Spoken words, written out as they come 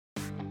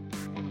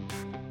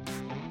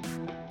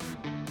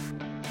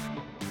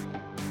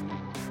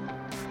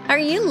Are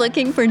you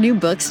looking for new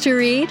books to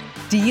read?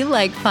 Do you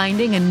like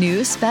finding a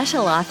new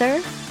special author?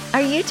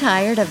 Are you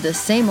tired of the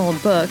same old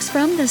books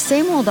from the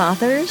same old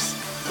authors?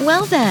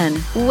 Well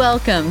then,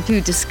 welcome to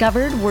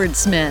Discovered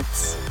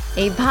Wordsmiths,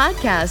 a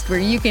podcast where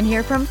you can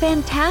hear from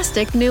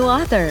fantastic new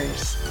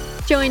authors.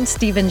 Join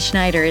Stephen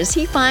Schneider as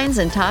he finds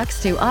and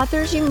talks to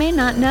authors you may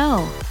not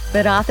know,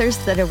 but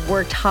authors that have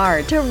worked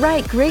hard to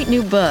write great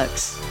new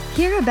books.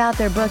 Hear about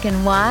their book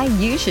and why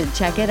you should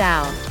check it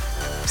out.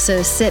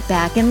 So sit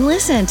back and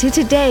listen to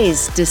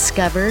today's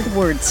Discovered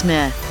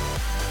Wordsmith.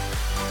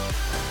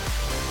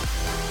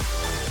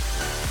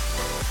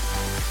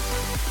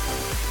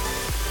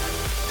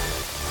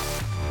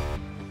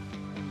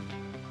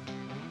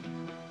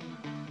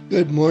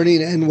 Good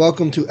morning and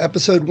welcome to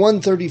episode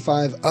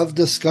 135 of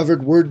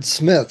Discovered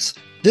Wordsmiths.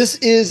 This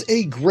is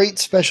a great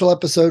special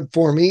episode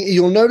for me.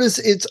 You'll notice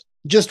it's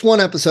just one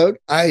episode.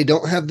 I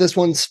don't have this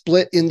one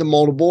split into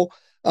multiple,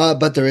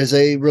 but there is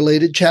a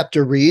related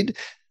chapter read.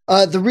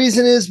 The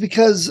reason is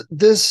because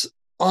this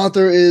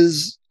author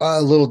is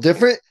a little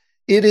different.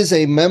 It is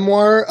a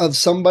memoir of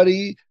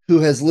somebody who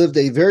has lived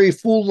a very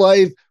full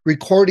life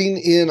recording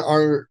in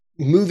our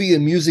movie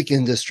and music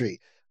industry.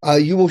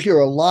 You will hear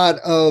a lot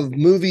of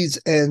movies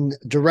and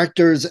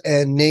directors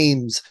and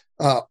names,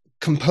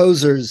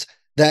 composers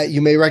that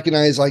you may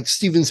recognize like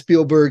Steven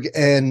Spielberg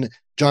and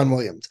John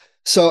Williams.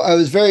 So I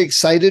was very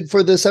excited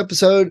for this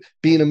episode,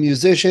 being a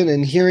musician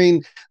and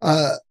hearing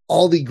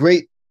all the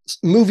great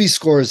movie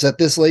scores that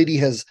this lady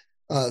has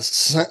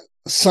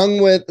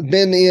sung with,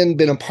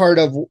 been a part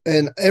of,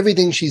 and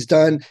everything she's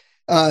done.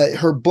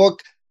 Her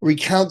book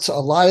recounts a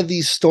lot of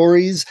these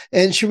stories,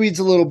 and she reads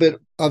a little bit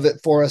of it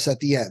for us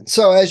at the end.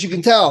 So as you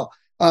can tell,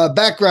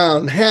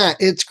 background, hat,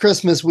 it's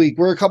Christmas week.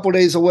 We're a couple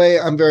days away.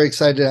 I'm very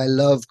excited. I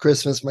love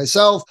Christmas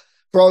myself.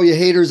 For all you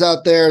haters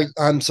out there,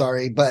 I'm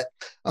sorry. But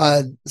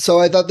so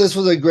I thought this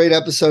was a great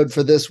episode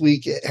for this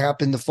week. It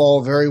happened to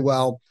fall very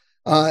well.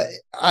 I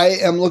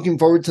am looking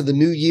forward to the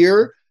new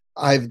year.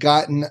 I've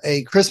gotten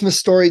a Christmas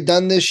story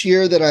done this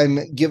year that I'm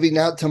giving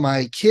out to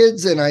my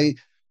kids, and I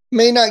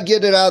may not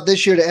get it out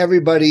this year to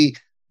everybody,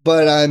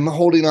 but I'm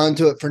holding on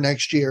to it for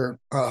next year,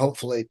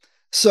 hopefully.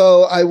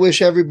 So I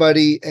wish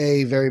everybody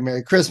a very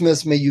Merry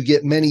Christmas. May you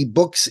get many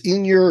books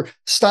in your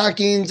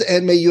stockings,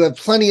 and may you have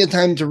plenty of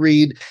time to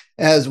read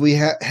as we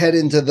head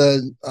into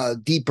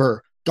the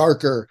deeper,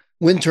 darker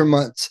winter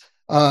months.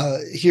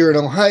 Here in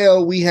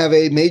Ohio, we have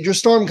a major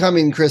storm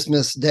coming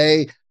Christmas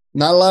Day.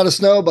 Not a lot of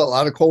snow, but a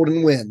lot of cold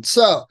and wind.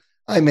 So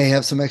I may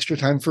have some extra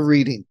time for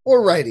reading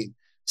or writing.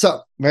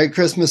 So Merry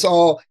Christmas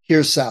all.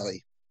 Here's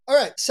Sally. All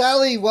right,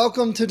 Sally,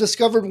 welcome to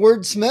Discovered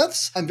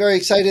Wordsmiths. I'm very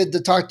excited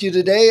to talk to you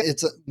today.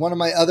 It's one of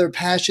my other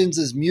passions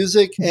is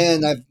music,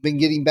 and I've been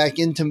getting back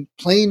into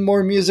playing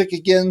more music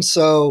again.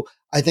 So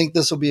I think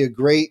this will be a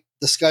great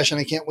discussion.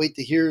 I can't wait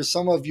to hear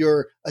some of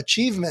your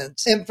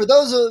achievements. And for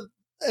those of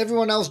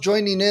everyone else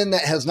joining in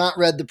that has not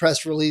read the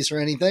press release or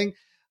anything,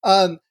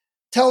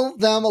 tell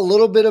them a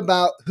little bit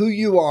about who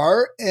you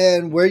are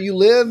and where you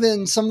live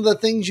and some of the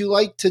things you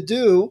like to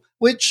do,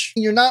 which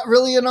you're not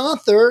really an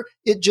author.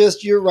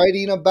 You're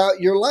writing about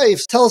your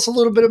life. Tell us a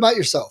little bit about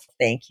yourself.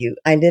 Thank you.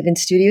 I live in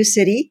Studio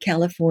City,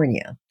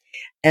 California,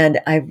 and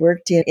I've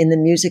worked in the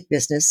music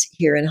business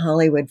here in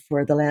Hollywood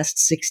for the last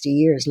 60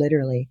 years,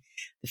 literally.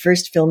 The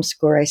first film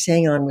score I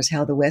sang on was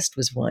How the West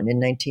Was Won in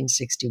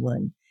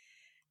 1961.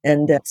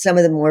 And some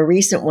of the more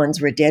recent ones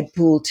were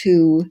Deadpool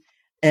 2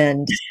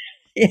 and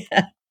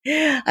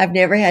yeah. I've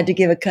never had to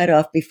give a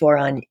cutoff before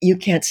on You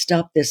Can't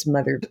Stop This,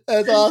 Mother.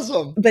 That's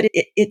awesome. But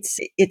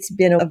it's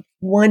been a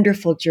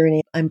wonderful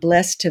journey. I'm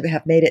blessed to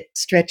have made it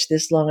stretch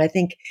this long. I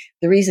think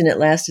the reason it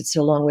lasted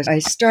so long was I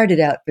started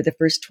out for the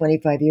first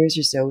 25 years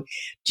or so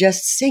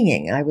just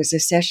singing. I was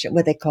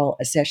what they call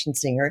a session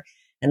singer,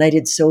 and I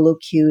did solo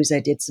cues.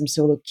 I did some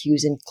solo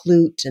cues in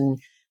Klute, and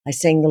I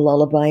sang the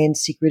lullaby in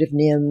Secret of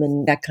Nim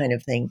and that kind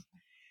of thing.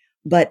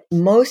 But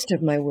most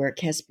of my work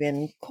has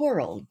been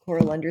choral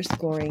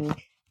underscoring.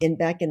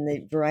 Back in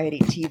the variety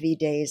TV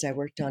days, I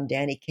worked on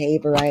Danny Kaye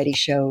variety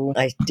show.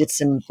 I did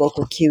some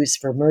vocal cues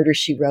for Murder,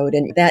 She Wrote.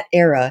 And that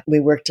era, we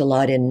worked a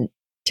lot in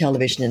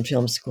television and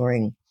film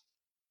scoring.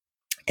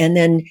 And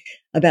then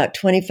about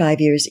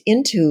 25 years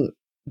into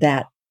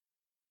that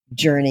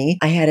journey,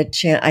 I had a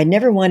chance. I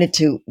never wanted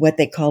to what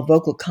they call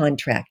vocal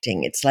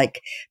contracting. It's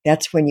like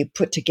that's when you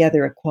put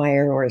together a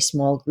choir or a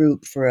small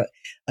group for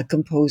a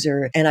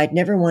composer. And I'd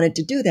never wanted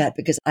to do that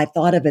because I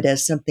thought of it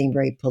as something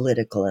very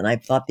political. And I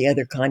thought the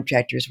other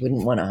contractors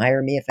wouldn't want to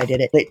hire me if I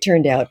did it. It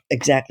turned out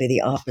exactly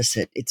the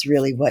opposite. It's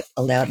really what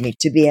allowed me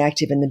to be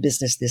active in the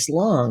business this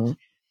long.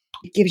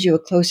 It gives you a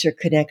closer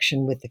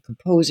connection with the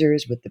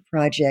composers, with the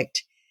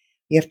project.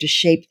 You have to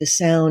shape the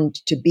sound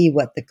to be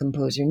what the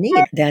composer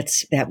needed.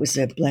 That was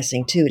a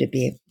blessing too,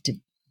 to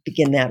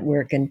begin that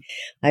work. And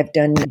I've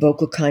done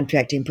vocal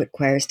contracting, put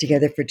choirs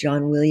together for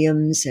John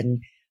Williams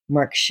and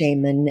Mark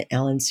Shaman,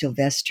 Alan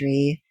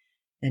Silvestri,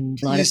 and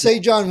you say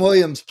John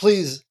Williams.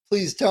 Please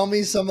tell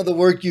me some of the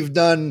work you've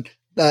done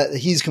that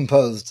he's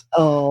composed.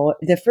 Oh,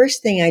 the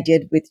first thing I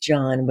did with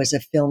John was a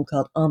film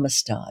called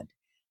Amistad.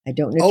 I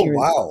don't know if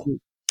wow.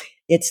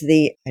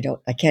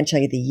 I can't tell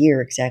you the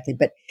year exactly,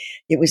 but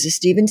it was a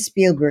Steven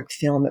Spielberg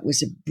film. It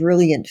was a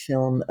brilliant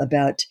film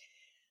about,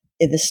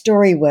 the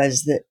story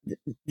was that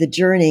the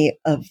journey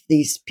of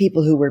these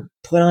people who were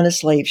put on a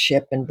slave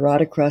ship and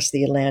brought across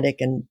the Atlantic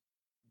and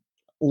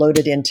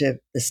loaded into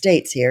the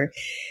States here.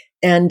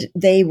 And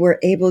they were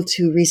able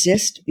to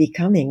resist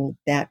becoming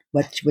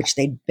which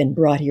they'd been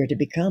brought here to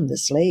become, the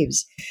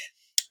slaves.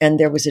 And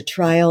there was a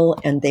trial,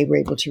 and they were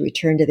able to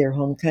return to their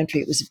home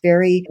country.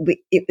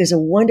 It was a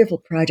wonderful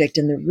project.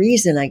 And the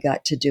reason I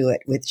got to do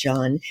it with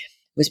John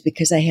was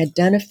because I had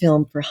done a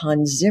film for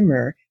Hans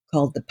Zimmer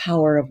called The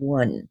Power of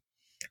One,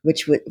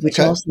 which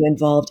also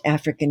involved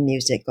African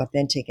music,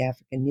 authentic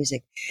African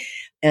music.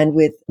 And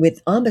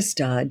with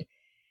Amistad,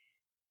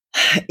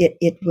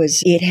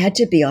 it had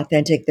to be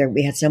authentic. There,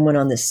 we had someone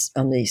on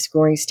the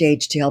scoring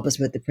stage to help us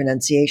with the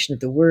pronunciation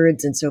of the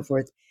words and so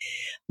forth.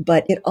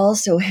 But it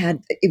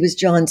was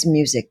John's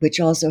music, which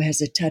also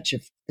has a touch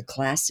of the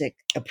classic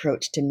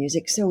approach to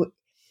music. So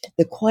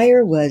the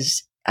choir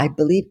was, I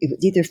believe, it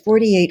was either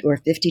 48 or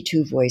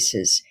 52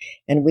 voices.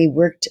 And we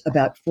worked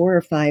about 4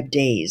 or 5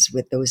 days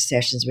with those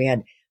sessions.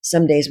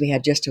 Some days we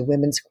had just a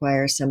women's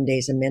choir, some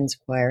days a men's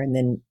choir, and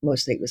then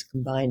mostly it was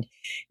combined.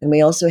 And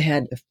we also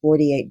had a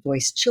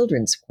 48-voice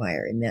children's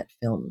choir in that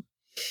film.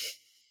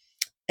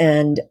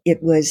 And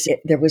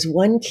there was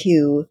one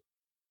cue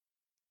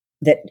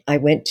that I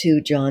went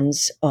to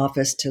John's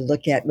office to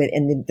look at,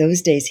 and in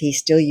those days he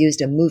still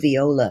used a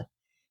Moviola,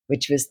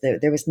 which was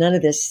there was none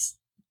of this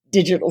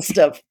digital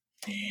stuff.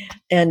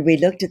 And we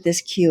looked at this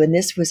cue, and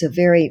this was a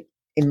very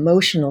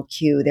emotional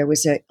cue. There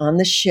was on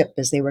the ship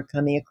as they were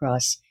coming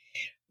across,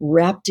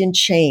 wrapped in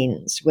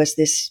chains, was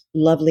this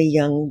lovely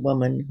young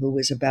woman who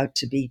was about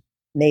to be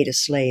made a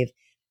slave.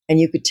 And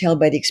you could tell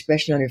by the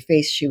expression on her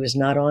face, she was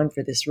not on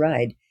for this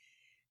ride.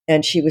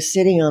 And she was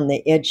sitting on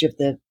the edge of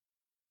the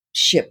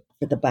ship,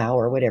 for the bow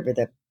or whatever,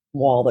 the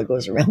wall that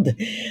goes around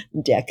the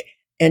deck.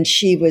 And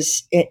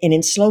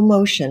in slow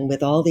motion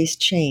with all these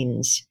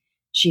chains,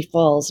 she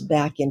falls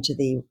back into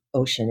the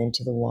ocean,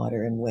 into the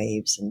water and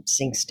waves, and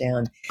sinks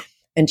down.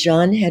 And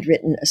John had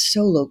written a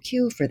solo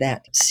cue for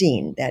that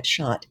scene, that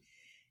shot.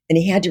 And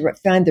he had to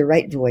find the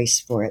right voice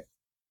for it.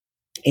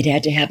 It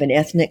had to have an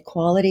ethnic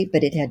quality,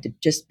 but it had to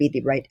just be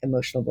the right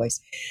emotional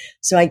voice.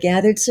 So I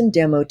gathered some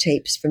demo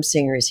tapes from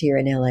singers here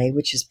in LA,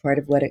 which is part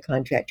of what a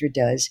contractor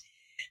does.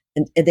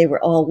 And they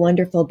were all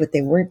wonderful, but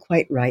they weren't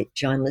quite right.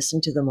 John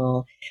listened to them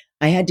all.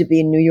 I had to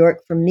be in New York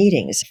for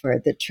meetings for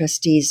the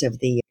trustees of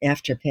the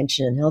After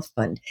Pension and Health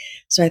Fund.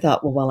 So I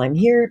thought, well, while I'm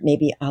here,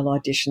 maybe I'll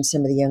audition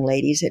some of the young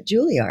ladies at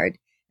Juilliard,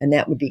 and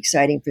that would be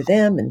exciting for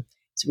them. And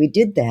so we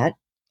did that.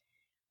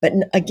 But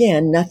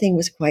again, nothing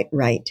was quite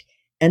right.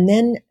 And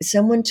then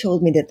someone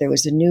told me that there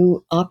was a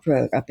new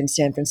opera up in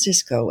San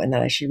Francisco and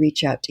that I should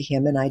reach out to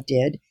him, and I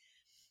did.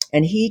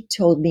 And he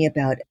told me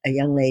about a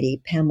young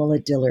lady, Pamela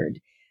Dillard,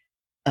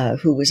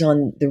 who was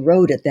on the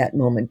road at that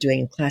moment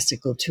doing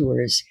classical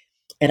tours.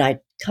 And I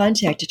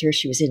contacted her.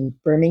 She was in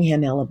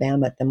Birmingham,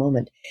 Alabama at the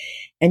moment.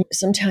 And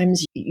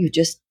sometimes you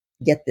just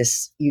get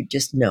this, you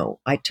just know.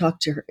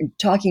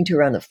 Talking to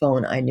her on the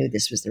phone, I knew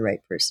this was the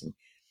right person.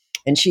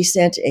 And she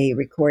sent a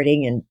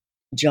recording, and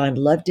John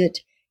loved it.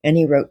 And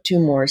he wrote 2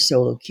 more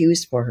solo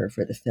cues for her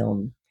for the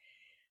film.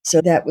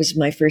 So that was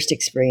my first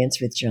experience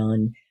with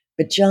John.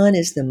 But John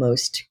is the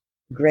most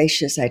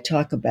gracious. I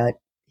talk about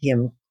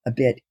him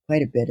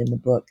quite a bit in the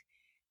book.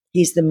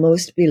 He's the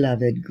most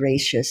beloved,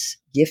 gracious,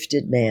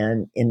 gifted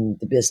man in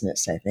the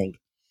business, I think.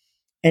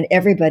 And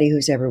everybody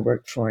who's ever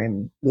worked for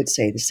him would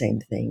say the same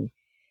thing.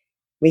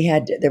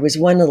 There was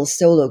one little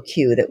solo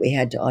cue that we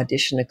had to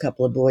audition a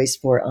couple of boys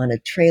for on a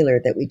trailer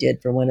that we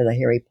did for one of the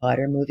Harry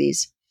Potter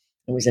movies.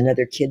 It was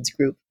another kids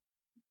group.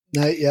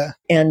 Yeah.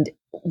 And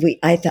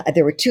I thought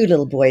there were 2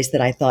 little boys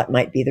that I thought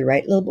might be the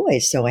right little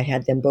boys. So I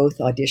had them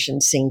both audition,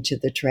 sing to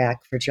the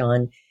track for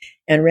John.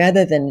 And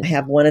rather than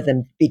have one of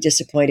them be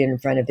disappointed in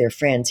front of their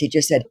friends, he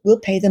just said, we'll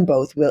pay them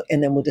both,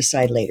 and then we'll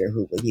decide later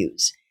who we'll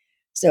use.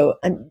 So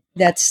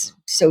that's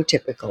so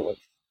typical of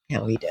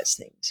how he does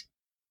things.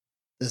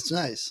 That's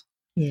nice.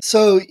 Yeah.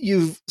 So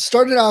you've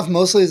started off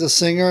mostly as a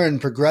singer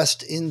and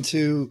progressed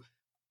into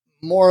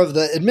more of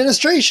the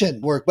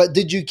administration work, but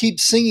did you keep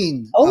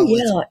singing? Oh,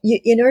 yeah.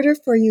 In order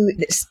for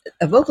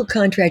a vocal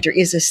contractor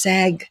is a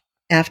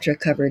SAG-AFTRA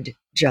covered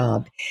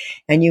job,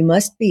 and you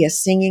must be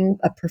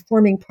a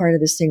performing part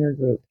of the singer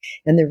group.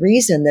 And the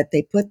reason that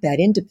they put that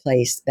into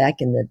place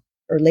back in the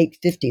late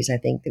 50s, I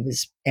think, that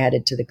was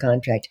added to the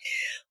contract,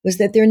 was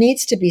that there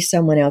needs to be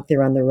someone out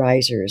there on the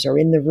risers or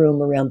in the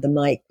room around the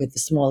mic with the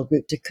small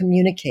group to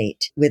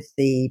communicate with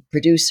the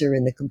producer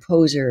and the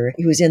composer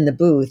who's in the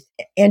booth.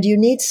 And you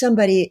need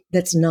somebody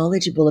that's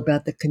knowledgeable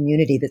about the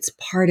community, that's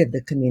part of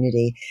the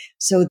community.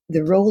 So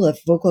the role of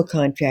vocal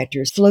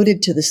contractors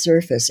floated to the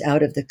surface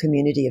out of the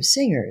community of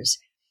singers.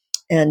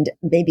 And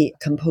maybe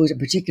a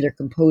particular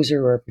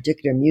composer or a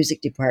particular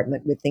music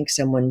department would think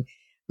someone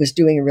was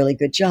doing a really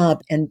good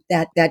job, and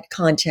that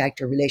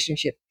contact or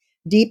relationship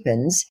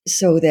deepens,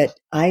 so that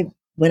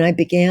when I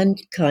began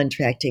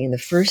contracting in the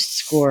first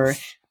score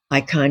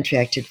I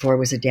contracted for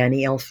was a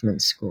Danny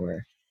Elfman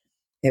score.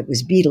 It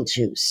was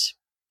Beetlejuice.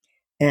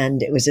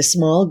 And it was a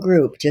small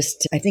group,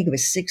 just, I think it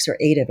was 6 or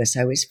 8 of us,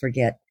 I always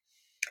forget.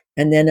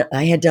 And then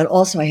I had done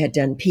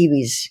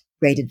Pee-wee's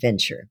Great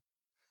Adventure.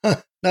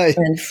 Nice.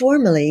 And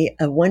formerly,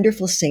 a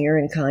wonderful singer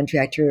and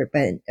contractor,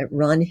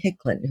 Ron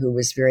Hicklin,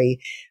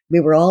 we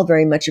were all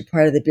very much a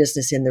part of the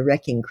business in the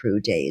Wrecking Crew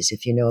days,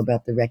 if you know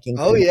about the Wrecking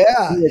Crew. Oh,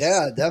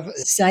 yeah,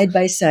 definitely. Side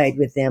by side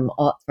with them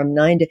from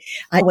 9 to,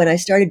 when I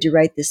started to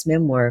write this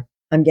memoir,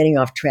 I'm getting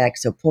off track,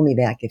 so pull me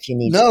back if you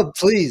need to. No,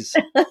 please.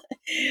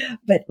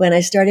 But when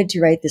I started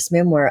to write this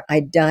memoir, I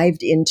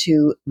dived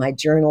into my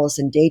journals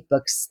and date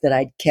books that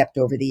I'd kept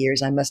over the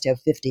years. I must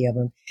have 50 of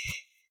them.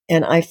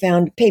 And I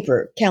found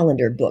paper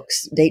calendar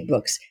books, date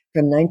books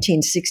from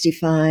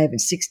 1965 and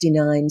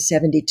 69,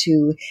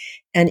 72.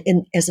 And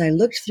as I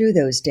looked through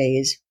those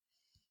days,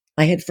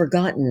 I had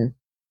forgotten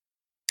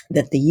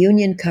that the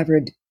union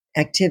covered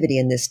activity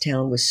in this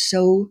town was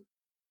so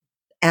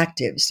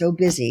active, so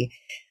busy,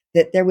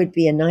 that there would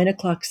be a 9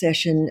 o'clock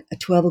session, a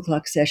 12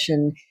 o'clock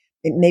session,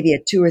 maybe a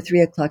 2 or 3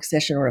 o'clock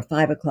session or a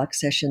 5 o'clock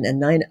session,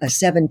 a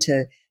 7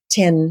 to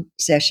 10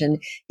 session.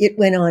 It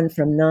went on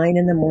from 9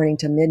 in the morning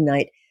to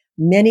midnight,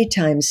 many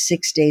times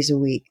 6 days a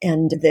week.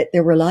 And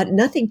there were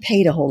nothing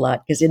paid a whole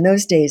lot, because in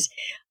those days,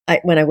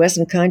 when I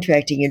wasn't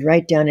contracting, you'd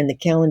write down in the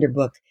calendar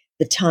book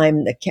the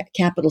time, the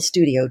Capitol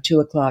Studio, 2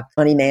 o'clock,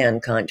 Funny Man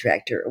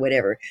contractor or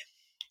whatever.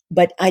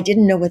 But I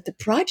didn't know what the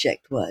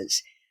project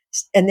was.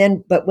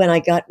 But when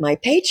I got my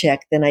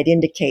paycheck, then I'd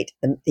indicate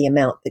the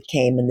amount that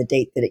came and the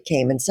date that it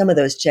came. And some of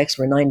those checks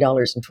were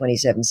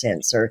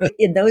 $9.27. Or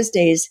in those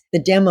days,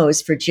 the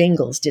demos for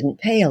jingles didn't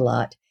pay a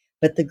lot.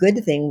 But the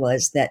good thing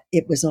was that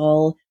it was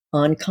all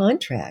on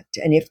contract.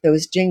 And if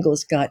those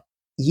jingles got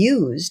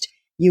used,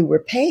 you were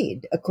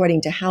paid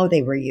according to how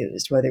they were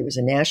used, whether it was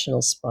a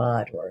national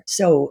spot or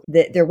so.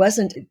 There was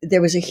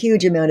a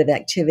huge amount of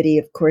activity.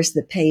 Of course,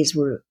 the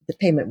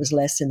payment was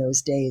less in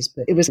those days,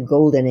 but it was a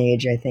golden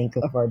age, I think,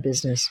 of our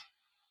business.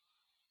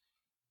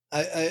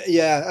 I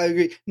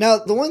agree. Now,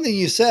 the one thing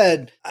you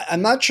said,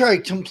 I'm not sure I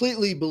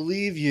completely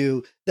believe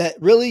you,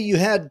 that really you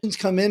had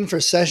come in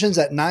for sessions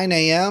at 9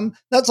 a.m.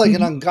 That's like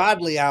an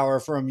ungodly hour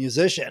for a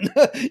musician.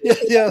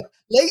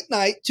 Late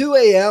night, 2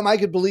 a.m., I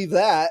could believe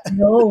that.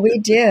 No, we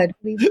did.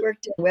 We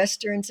worked in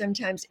Western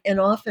sometimes, and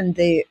often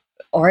the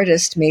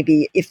artist,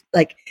 maybe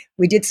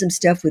we did some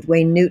stuff with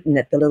Wayne Newton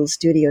at the little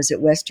studios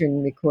at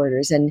Western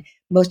Recorders, and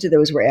most of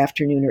those were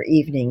afternoon or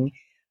evening.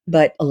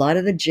 But a lot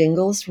of the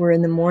jingles were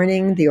in the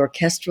morning, the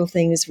orchestral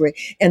things were,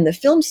 and the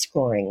film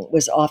scoring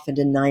was often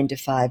a 9 to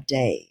 5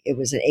 day. It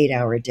was an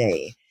 8-hour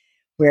day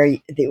where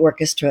the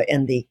orchestra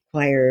and the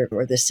choir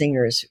or the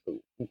singers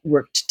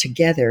worked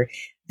together.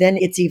 Then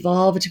it's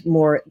evolved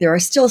more. There are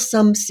still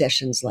some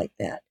sessions like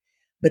that,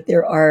 but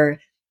there are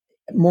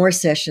more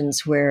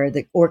sessions where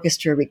the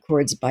orchestra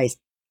records by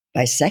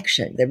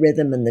section, the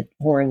rhythm and the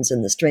horns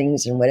and the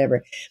strings and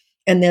whatever.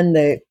 And then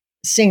the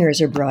singers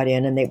are brought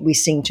in and we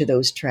sing to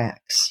those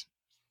tracks.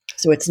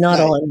 So it's not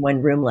all in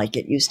one room like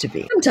it used to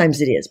be.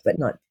 Sometimes it is, but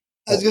not.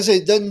 I was going to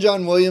say, doesn't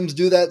John Williams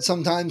do that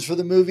sometimes for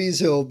the movies?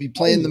 He'll be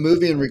playing the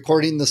movie and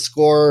recording the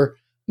score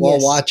while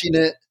watching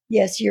it.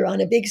 Yes, you're on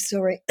a big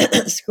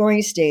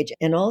scoring stage.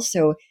 And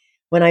also,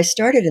 when I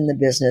started in the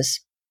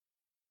business,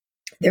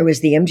 there was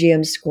the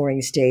MGM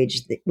scoring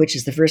stage, which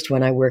is the first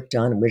one I worked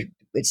on.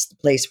 It's the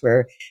place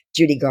where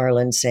Judy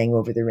Garland sang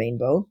Over the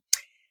Rainbow.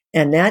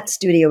 And that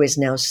studio is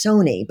now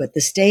Sony, but the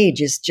stage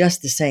is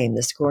just the same.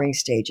 The scoring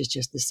stage is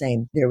just the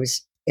same. There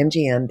was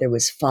MGM, there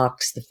was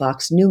Fox, the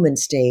Fox Newman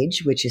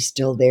stage, which is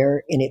still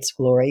there in its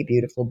glory,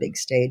 beautiful big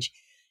stage,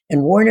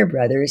 and Warner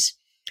Brothers,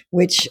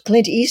 which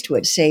Clint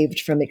Eastwood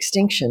saved from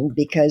extinction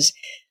because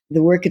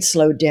the work had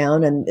slowed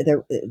down. And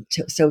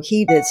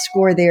the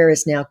score there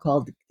is now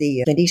called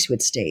the Clint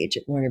Eastwood stage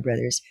at Warner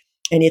Brothers.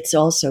 And it's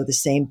also the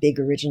same big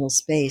original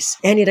space.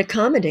 And it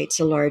accommodates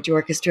a large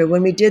orchestra.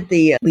 When we did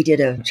the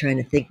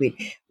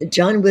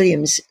John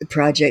Williams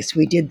projects,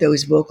 we did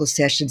those vocal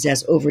sessions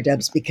as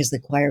overdubs because the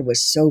choir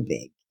was so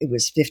big. It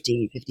was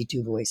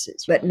 52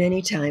 voices. But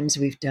many times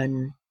we've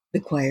done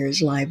the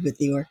choirs live with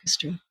the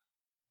orchestra.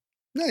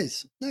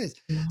 Nice. Yeah.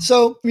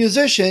 So,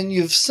 musician,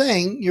 you've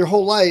sang your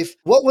whole life.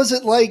 What was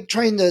it like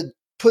trying to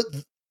put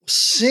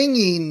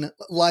singing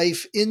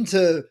life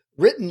into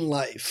written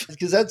life?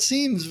 Because that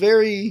seems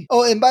very...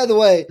 Oh, and by the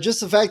way, just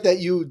the fact that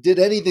you did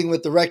anything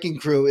with the Wrecking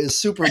Crew is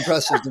super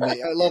impressive to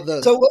me. I love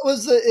that. So what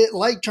was it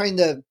like trying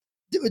to...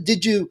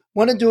 Did you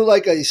want to do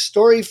like a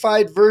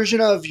storyfied version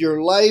of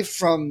your life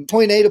from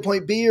point A to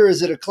point B, or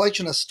is it a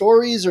collection of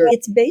stories? Or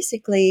it's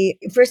basically,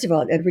 first of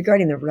all,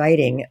 regarding the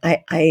writing,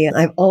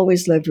 I've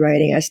always loved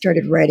writing. I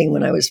started writing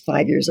when I was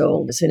 5 years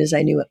old, as soon as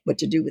I knew what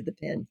to do with the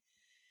pen.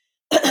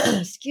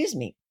 Excuse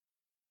me.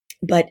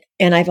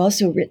 And I've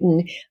also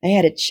written,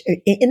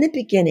 in the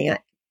beginning,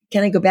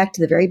 can I go back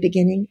to the very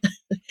beginning?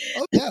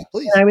 Oh, yeah,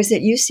 please. When I was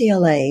at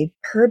UCLA,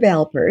 Herb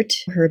Alpert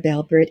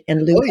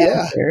and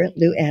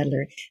Lou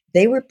Adler,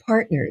 they were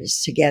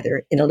partners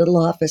together in a little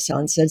office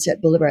on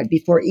Sunset Boulevard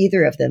before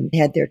either of them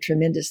had their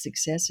tremendous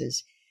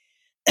successes.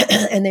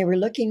 And they were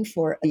looking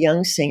for a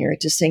young singer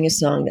to sing a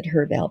song that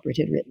Herb Alpert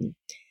had written.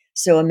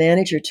 So a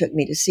manager took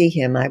me to see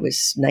him. I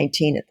was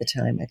 19 at the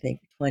time, I think,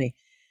 20.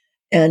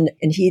 And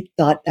he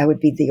thought I would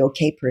be the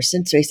okay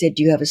person. So he said,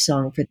 do you have a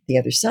song for the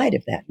other side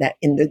of that?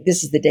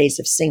 This is the days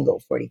of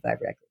single 45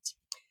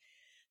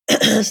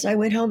 records. So I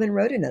went home and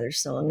wrote another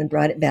song and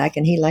brought it back,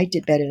 and he liked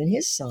it better than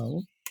his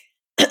song.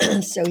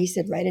 So he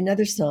said, write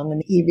another song.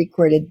 And he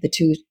recorded the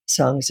two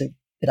songs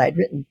that I'd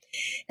written.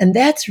 And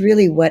that's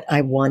really what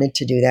I wanted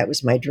to do. That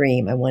was my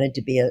dream. I wanted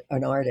to be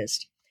an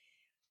artist.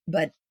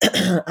 But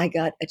I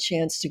got a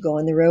chance to go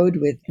on the road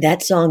with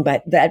that song.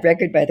 But that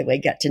record, by the way,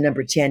 got to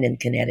number 10 in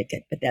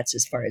Connecticut, but that's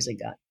as far as I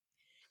got.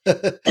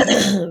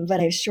 But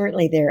I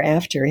shortly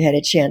thereafter had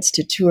a chance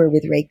to tour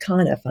with Ray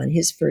Conniff on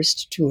his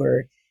first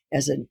tour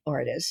as an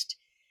artist.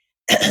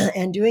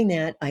 And doing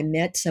that, I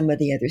met some of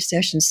the other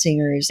session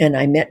singers, and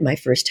I met my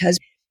first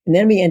husband. And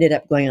then we ended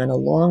up going on a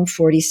long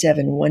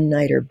 47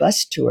 one-nighter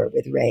bus tour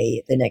with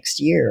Ray the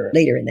next year,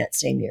 later in that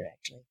same year,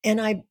 actually.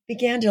 And I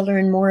began to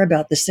learn more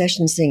about the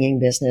session singing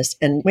business.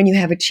 And when you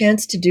have a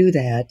chance to do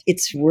that,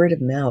 it's word of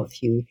mouth.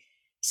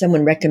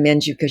 Someone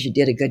recommends you because you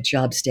did a good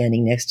job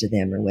standing next to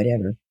them or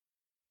whatever.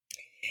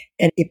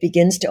 And it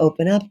begins to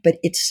open up, but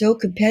it's so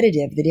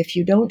competitive that if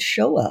you don't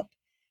show up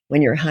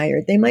when you're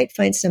hired, they might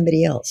find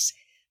somebody else.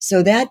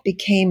 So that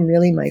became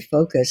really my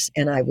focus.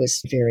 And I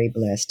was very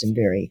blessed and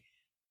very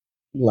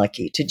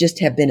lucky to just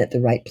have been at the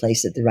right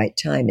place at the right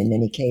time in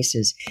many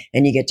cases.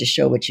 And you get to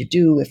show what you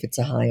do, if it's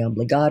a high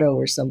obligato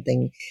or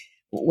something,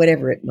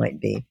 whatever it might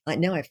be.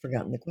 Now I've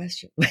forgotten the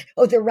question.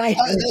 Oh, the right.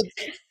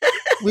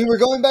 We were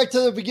going back to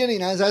the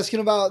beginning. I was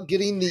asking about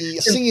getting the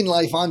singing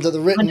life onto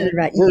the written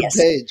word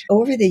page.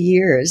 Over the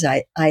years,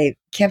 I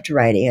kept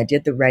writing. I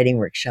did the writing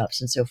workshops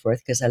and so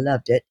forth because I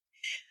loved it.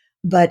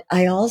 But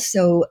I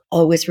also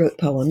always wrote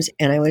poems,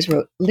 and I always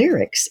wrote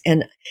lyrics.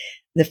 And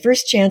the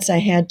first chance I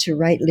had to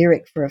write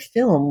lyric for a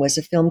film was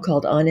a film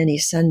called On Any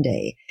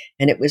Sunday.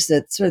 And it was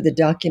the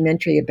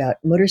documentary about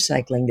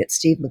motorcycling that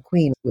Steve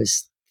McQueen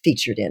was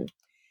featured in.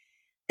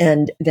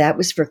 And that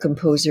was for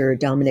composer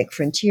Dominic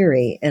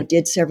Frontieri, and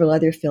did several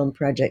other film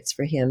projects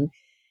for him.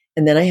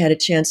 And then I had a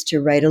chance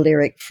to write a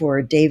lyric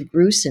for Dave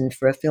Grusin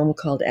for a film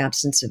called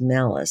Absence of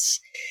Malice.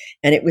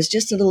 And it was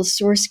just a little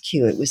source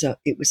cue. It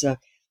was a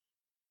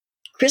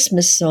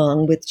Christmas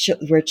song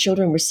where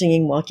children were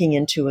singing walking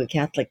into a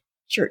Catholic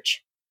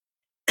church.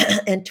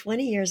 And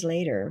 20 years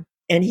later,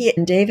 and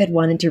Dave had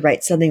wanted to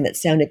write something that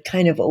sounded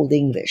kind of Old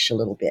English a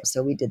little bit.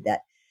 So we did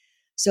that.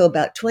 So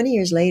about 20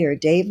 years later,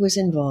 Dave was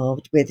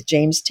involved with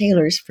James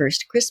Taylor's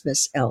first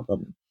Christmas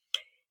album.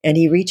 And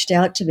he reached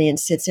out to me and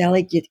said,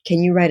 Sally,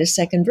 can you write a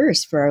second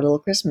verse for our little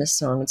Christmas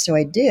song? And so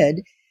I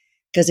did,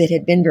 because it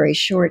had been very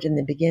short in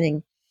the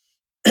beginning.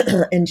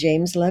 And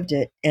James loved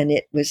it. And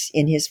it was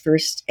in his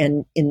first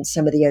and in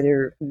some of the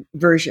other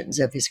versions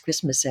of his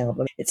Christmas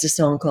album. It's a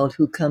song called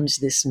Who Comes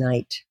This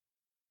Night?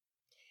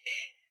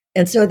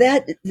 And so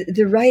that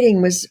the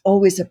writing was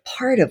always a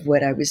part of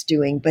what I was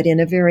doing, but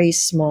in a very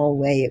small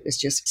way. It was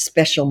just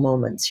special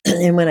moments.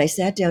 And when I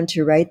sat down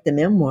to write the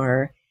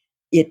memoir,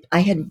 I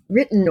had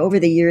written over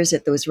the years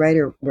at those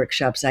writer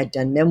workshops. I'd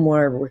done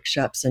memoir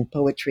workshops and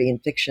poetry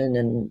and fiction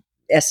and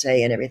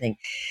essay and everything.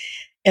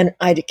 And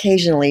I'd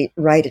occasionally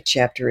write a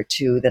chapter or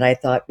two that I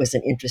thought was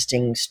an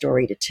interesting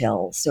story to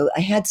tell. So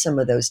I had some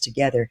of those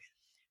together.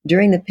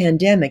 During the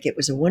pandemic, it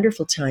was a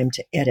wonderful time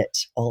to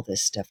edit all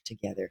this stuff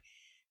together.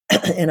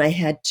 And I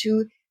had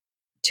two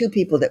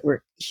people that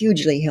were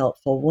hugely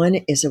helpful. One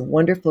is a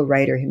wonderful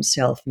writer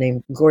himself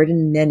named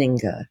Gordon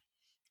Menninga.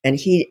 And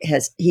he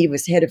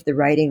was head of the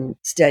writing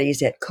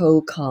studies at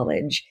Coe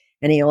College.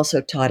 And he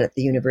also taught at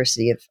the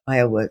University of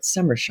Iowa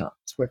summer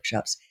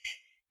workshops.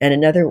 And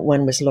another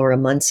one was Laura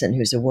Munson,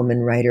 who's a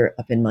woman writer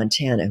up in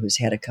Montana, who's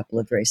had a couple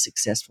of very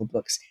successful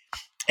books.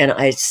 And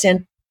I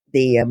sent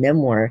the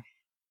memoir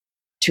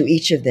to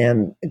each of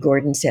them.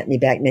 Gordon sent me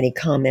back many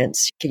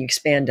comments. Can you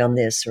expand on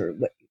this or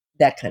what?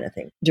 That kind of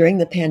thing. During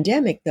the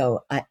pandemic,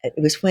 though, it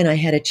was when I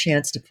had a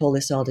chance to pull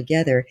this all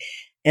together.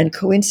 And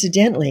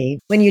coincidentally,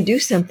 when you do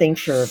something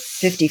for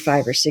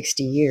 55 or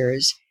 60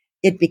 years,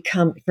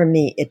 for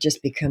me, it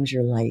just becomes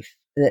your life.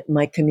 That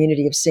my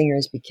community of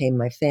singers became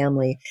my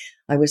family.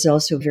 I was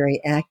also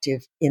very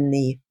active in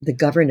the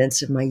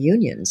governance of my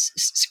unions,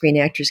 Screen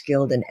Actors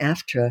Guild and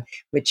AFTRA,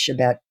 which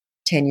about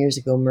 10 years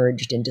ago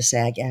merged into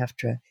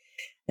SAG-AFTRA.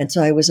 And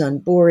so I was on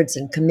boards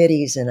and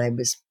committees, and I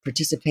was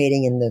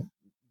participating in the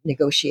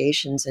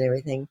negotiations and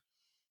everything.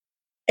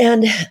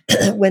 And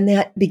when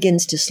that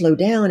begins to slow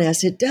down,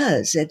 as it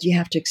does, that you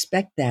have to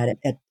expect that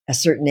at a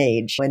certain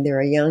age, when there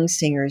are young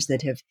singers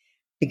that have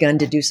begun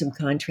to do some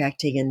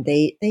contracting, and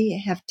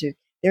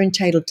they're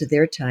entitled to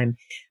their time.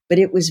 But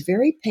it was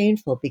very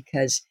painful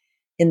because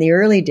in the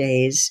early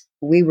days,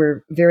 we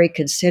were very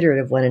considerate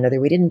of one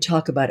another. We didn't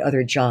talk about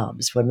other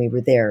jobs when we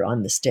were there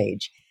on the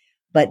stage.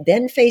 But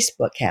then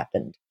Facebook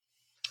happened.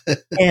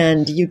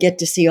 And you get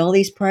to see all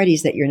these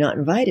parties that you're not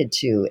invited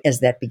to as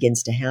that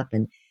begins to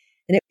happen.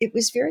 And it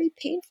was very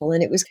painful.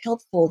 And it was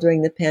helpful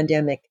during the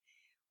pandemic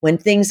when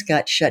things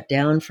got shut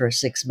down for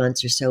 6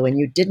 months or so, and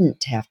you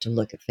didn't have to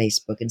look at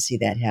Facebook and see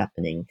that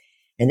happening.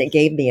 And it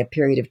gave me a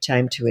period of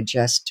time to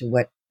adjust to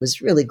what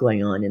was really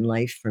going on in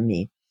life for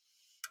me.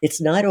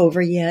 It's not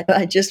over yet.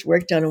 I just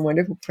worked on a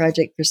wonderful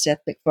project for Seth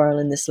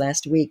MacFarlane this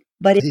last week,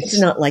 but it's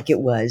not like it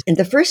was. And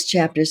the first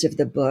chapters of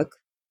the book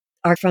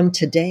are from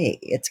today.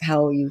 It's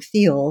how you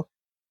feel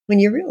when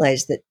you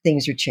realize that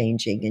things are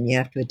changing and you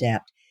have to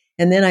adapt.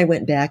 And then I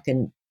went back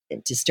and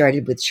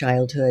started with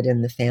childhood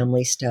and the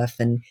family stuff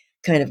and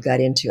kind of got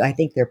into, I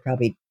think there are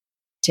probably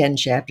 10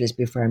 chapters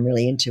before I'm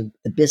really into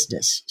the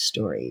business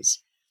stories.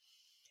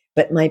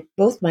 But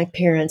both my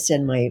parents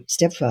and my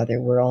stepfather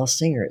were all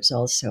singers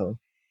also.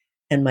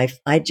 And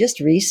I just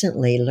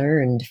recently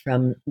learned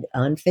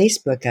on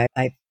Facebook,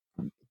 I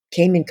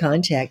came in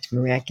contact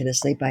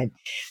miraculously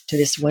to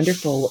this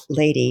wonderful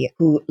lady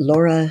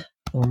Laura,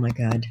 oh my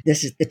God,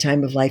 this is the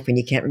time of life when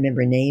you can't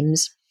remember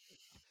names.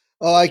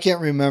 Oh, I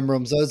can't remember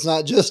them. So it's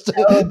not just.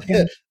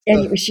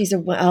 Anyway,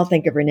 I'll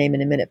think of her name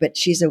in a minute, but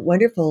she's a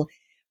wonderful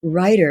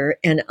writer.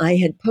 And I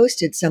had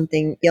posted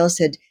something else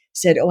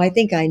said, oh, I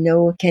think I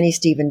know Kenny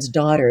Stevens'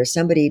 daughter.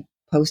 Somebody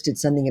posted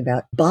something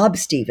about Bob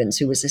Stevens,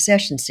 who was a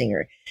session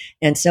singer.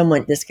 And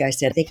this guy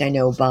said, I think I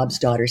know Bob's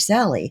daughter,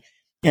 Sally.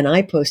 And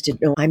I posted,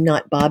 no, I'm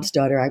not Bob's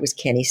daughter. I was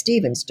Kenny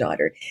Stevens'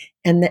 daughter.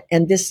 And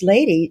this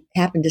lady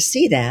happened to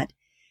see that.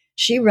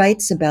 She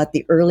writes about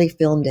the early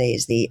film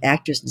days, the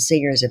actors and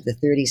singers of the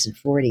 30s and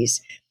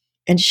 40s.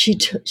 And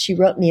she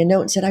wrote me a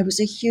note and said, I was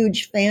a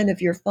huge fan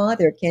of your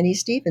father, Kenny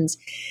Stevens.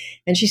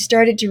 And she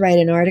started to write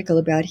an article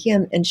about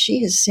him. And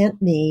she has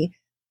sent me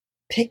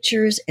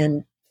pictures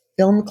and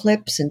film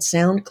clips and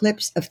sound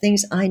clips of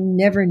things I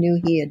never knew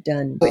he had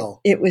done. Wow.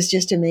 It was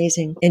just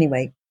amazing.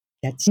 Anyway,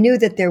 knew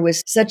that there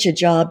was such a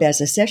job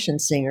as a session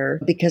singer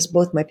because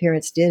both my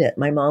parents did it.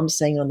 My mom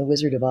sang on The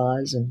Wizard of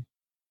Oz.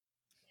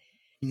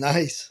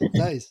 Nice.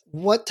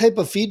 What type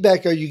of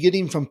feedback are you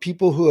getting from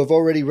people who have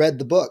already read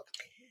the book?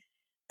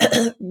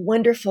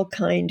 Wonderful,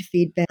 kind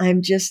feedback. I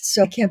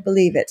can't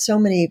believe it. So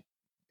many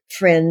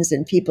friends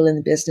and people in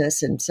the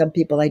business and some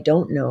people I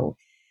don't know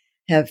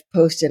have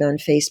posted on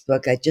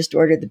Facebook, I just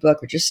ordered the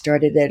book or just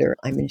started it or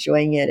I'm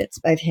enjoying it.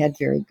 I've had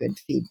very good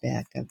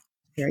feedback. I'm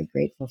very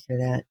grateful for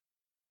that.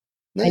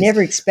 Nice. I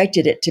never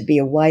expected it to be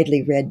a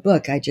widely read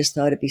book. I just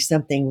thought it'd be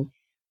something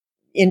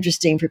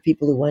interesting for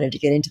people who wanted to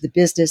get into the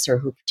business or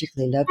who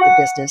particularly love the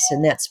business.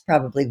 And that's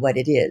probably what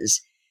it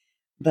is.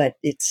 But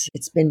it's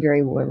been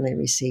very warmly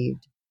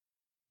received.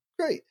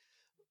 Great.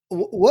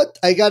 What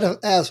I got to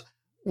ask,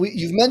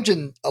 you've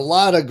mentioned a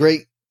lot of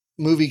great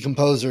movie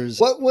composers.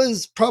 What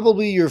was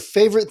probably your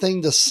favorite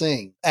thing to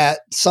sing at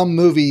some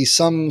movie,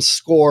 some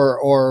score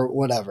or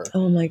whatever?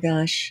 Oh my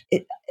gosh.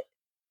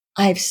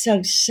 I've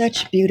sung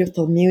such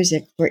beautiful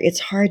music where it's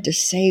hard to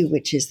say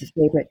which is the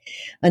favorite.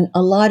 And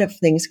a lot of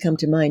things come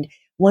to mind.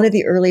 One of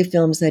the early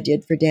films I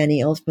did for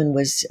Danny Elfman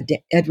was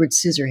Edward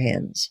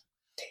Scissorhands.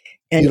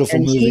 Beautiful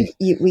movie.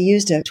 We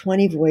used a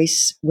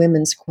 20-voice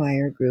women's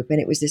choir group, and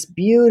it was this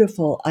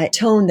beautiful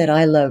tone that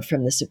I love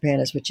from The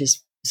Sopranos, which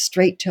is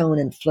straight tone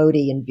and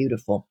floaty and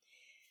beautiful.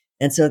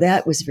 And so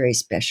that was very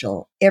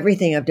special.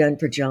 Everything I've done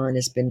for John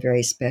has been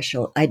very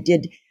special. I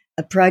did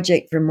a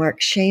project for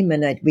Mark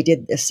Shaman. We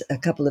did a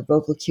couple of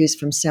vocal cues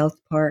from South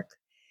Park,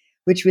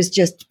 which was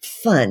just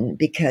fun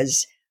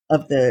because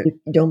of the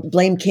Don't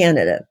Blame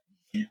Canada.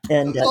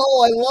 And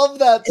I love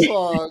that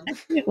song.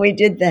 We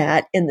did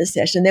that in the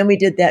session. Then we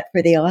did that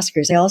for the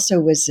Oscars. I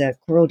also was a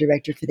choral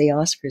director for the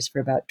Oscars for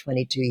about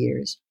 22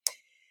 years.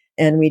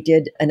 And we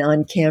did an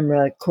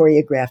on-camera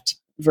choreographed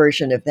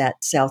version of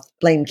that South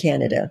Blame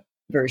Canada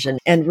version.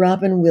 And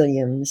Robin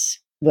Williams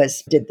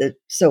did the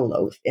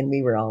solo, and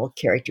we were all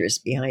characters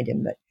behind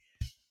him. But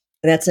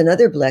that's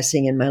another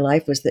blessing in my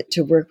life was that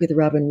to work with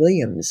Robin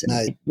Williams.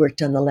 Nice. I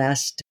worked on the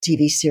last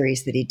TV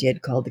series that he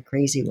did called The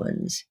Crazy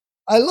Ones.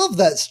 I love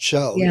that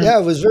show. Yeah,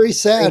 it was very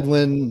sad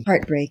when...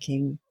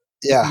 Heartbreaking.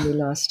 Yeah. When we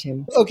lost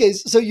him. Okay,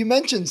 so you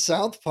mentioned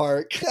South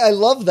Park. I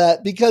love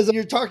that because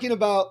you're talking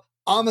about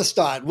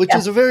Amistad, which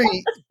is a very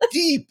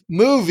deep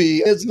movie.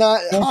 It's not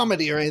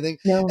comedy or anything.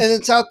 No. And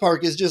then South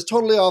Park is just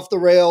totally off the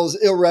rails,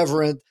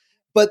 irreverent.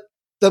 But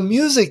the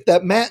music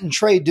that Matt and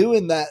Trey do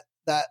in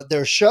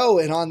their show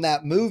and on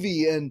that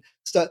movie and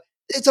stuff,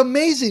 it's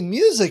amazing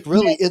music,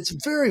 really. Yes.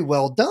 It's very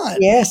well done.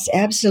 Yes,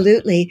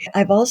 absolutely.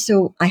 I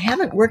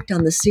haven't worked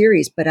on the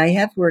series, but I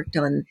have worked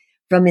on,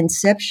 from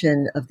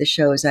inception of the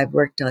shows, I've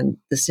worked on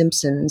The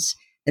Simpsons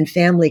and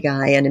Family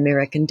Guy and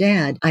American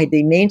Dad.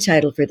 The main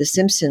title for The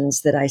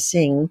Simpsons that I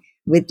sing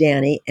with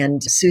Danny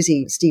and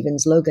Susie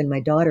Stevens Logan, my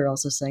daughter,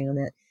 also sang on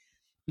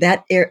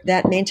that.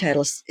 That main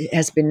title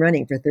has been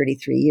running for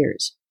 33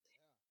 years.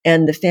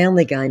 And the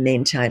Family Guy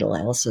main title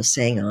I also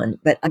sang on.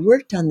 But I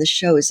worked on the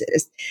shows.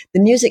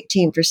 The music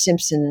team for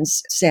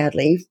Simpsons,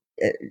 sadly,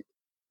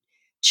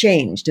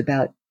 changed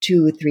about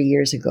 2 or 3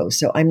 years ago.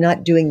 So I'm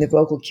not doing the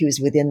vocal cues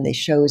within the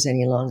shows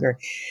any longer.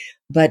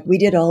 But we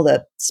did all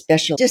the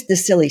special, just the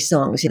silly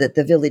songs that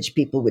the village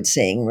people would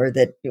sing,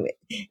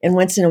 and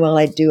once in a while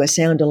I'd do a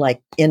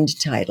sound-alike end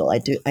title. I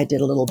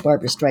did a little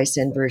Barbra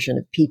Streisand version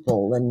of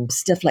People and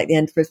stuff like that.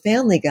 And for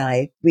Family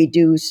Guy, we've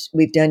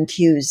done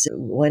cues.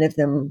 One of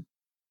them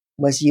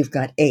was You've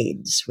Got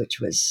AIDS, which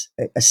was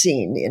a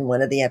scene in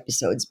one of the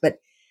episodes. But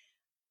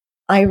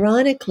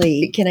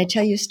ironically, can I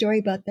tell you a story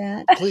about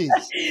that? Please.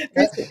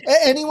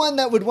 Anyone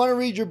that would want to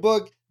read your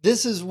book,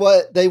 this is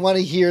what they want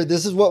to hear.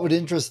 This is what would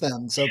interest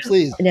them. So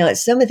please. Now,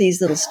 some of these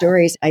little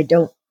stories I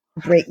don't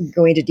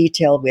go into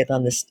detail with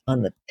on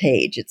the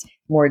page. It's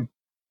more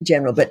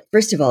general. But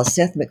first of all,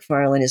 Seth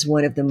MacFarlane is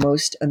one of the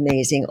most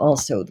amazing,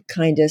 also the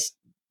kindest,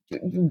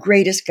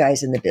 greatest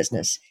guys in the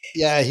business.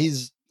 Yeah,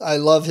 I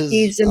love his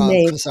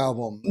Christmas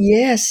album.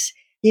 Yes.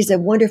 He's a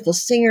wonderful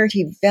singer.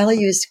 He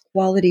values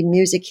quality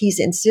music. He's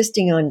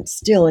insisting on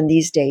still in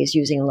these days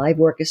using live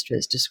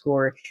orchestras to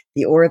score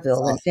the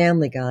Orville and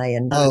Family Guy.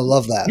 And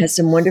love that. Has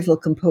some wonderful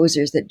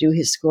composers that do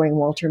his scoring,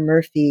 Walter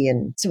Murphy.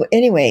 And so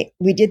anyway,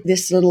 we did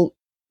this little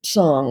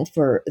song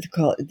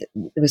it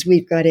was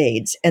We've Got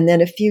AIDS. And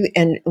then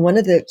and one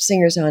of the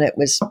singers on it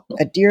was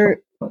a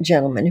dear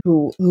gentleman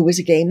who was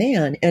a gay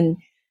man. And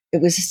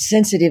it was a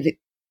sensitive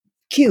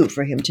cue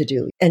for him to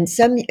do. And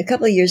a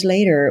couple of years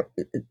later,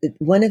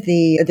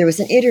 there was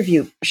an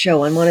interview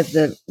show on one of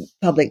the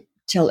public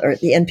or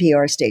the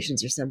NPR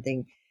stations or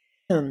something.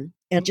 And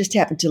I just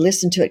happened to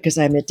listen to it because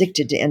I'm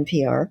addicted to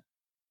NPR.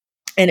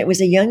 And it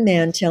was a young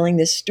man telling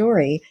this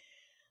story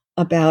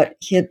about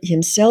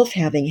himself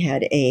having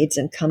had AIDS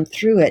and come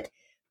through it.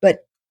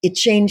 But it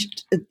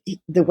changed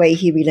the way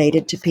he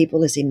related to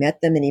people as he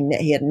met them. And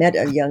he had met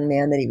a young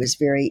man that he was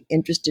very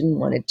interested in,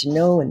 wanted to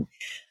know.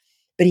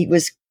 But he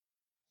was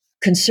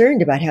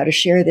concerned about how to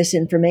share this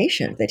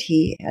information that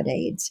he had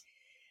AIDS.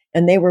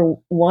 And they were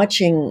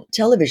watching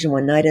television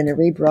one night and a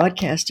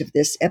rebroadcast of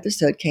this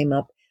episode came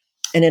up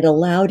and it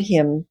allowed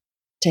him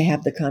to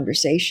have the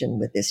conversation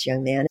with this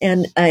young man.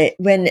 And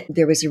when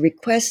there was a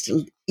request,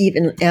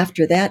 even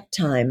after that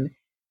time,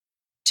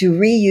 to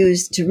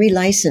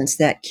relicense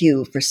that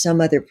cue for some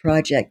other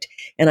project.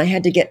 And I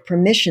had to get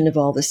permission of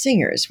all the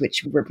singers,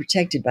 which were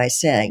protected by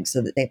SAG.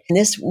 And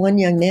this one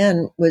young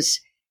man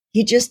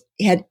he just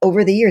had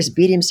over the years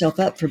beat himself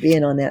up for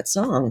being on that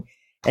song,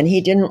 and he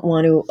didn't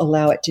want to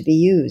allow it to be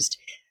used.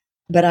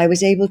 But I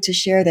was able to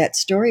share that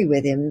story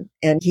with him,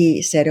 and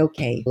he said,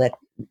 okay,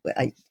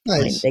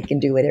 Nice. they can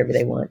do whatever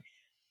they want.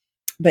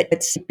 But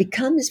it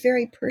becomes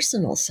very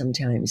personal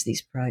sometimes,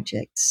 these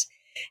projects.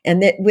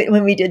 And that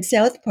when we did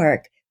South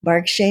Park,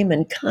 Mark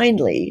Shaman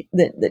kindly,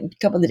 the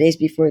couple of days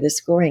before the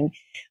scoring,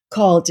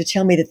 called to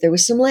tell me that there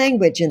was some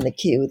language in the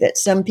cue that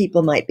some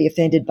people might be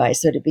offended by,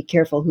 so to be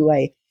careful who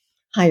I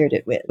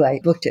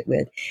booked it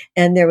with.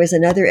 And there was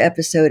another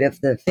episode of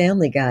The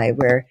Family Guy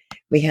where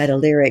we had a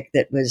lyric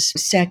that was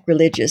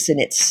sacrilegious in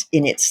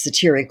its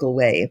satirical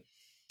way.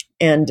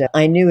 And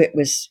I knew it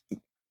was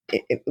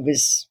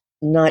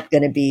not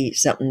going to be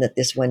something that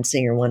this one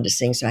singer wanted to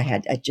sing. So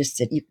I just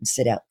said, you can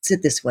sit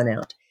this one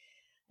out.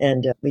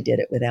 And we did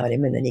it without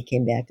him. And then he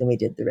came back and we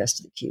did the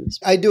rest of the cues.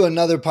 I do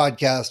another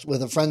podcast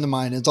with a friend of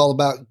mine. It's all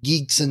about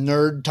geeks and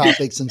nerd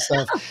topics and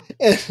stuff.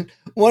 And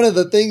one of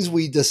the things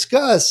we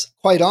discuss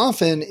quite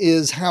often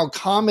is how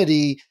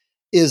comedy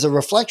is a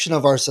reflection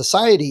of our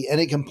society.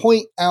 And it can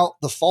point out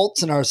the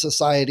faults in our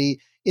society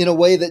in a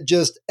way that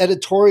just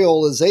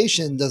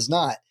editorialization does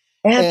not.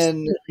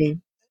 Absolutely.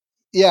 And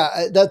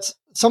yeah, that's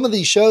some of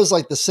these shows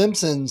like The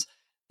Simpsons,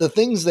 the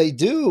things they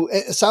do,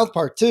 South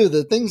Park too,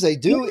 the things they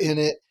do in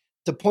it,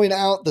 to point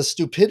out the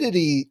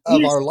stupidity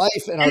of our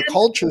life and our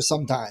culture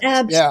sometimes.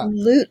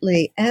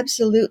 Absolutely. Yeah.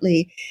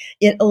 Absolutely.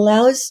 It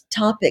allows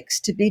topics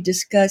to be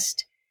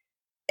discussed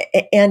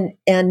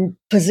and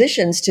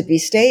positions to be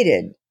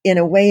stated in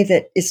a way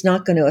that it's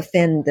not going to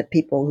offend the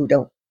people who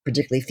don't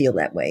particularly feel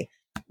that way.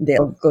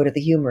 They'll go to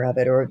the humor of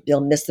it or they'll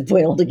miss the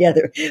point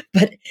altogether.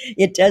 But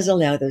it does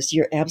allow those.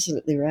 You're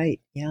absolutely right.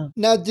 Yeah.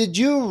 Now, did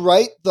you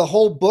write the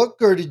whole book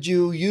or did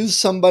you use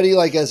somebody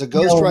like as a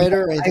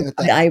ghostwriter or anything like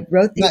that? I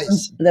wrote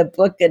the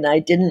book and I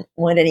didn't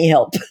want any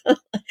help.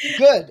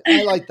 Good.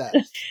 I like that.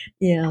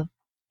 Yeah.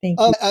 Thank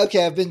you.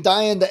 Okay. I've been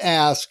dying to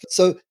ask.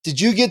 So did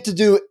you get to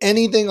do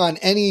anything on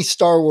any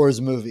Star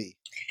Wars movie?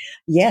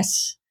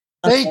 Yes.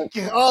 Thank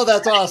you. Oh,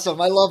 that's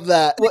awesome. I love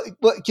that.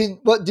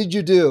 What did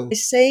you do? I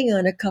sang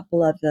on a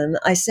couple of them.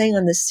 I sang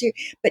on the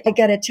series, but I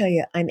got to tell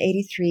you, I'm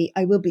 83.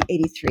 I will be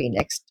 83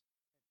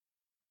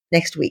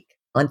 next week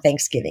on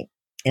Thanksgiving.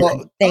 And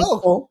I'm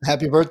thankful.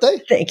 Happy birthday.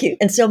 Thank you.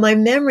 And so my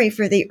memory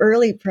for the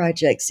early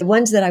projects, the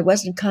ones that I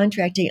wasn't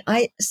contracting,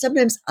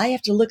 sometimes I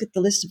have to look at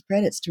the list of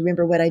credits to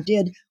remember what I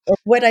did or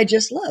what I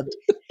just loved.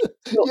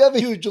 You have a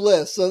huge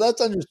list, so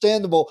that's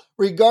understandable.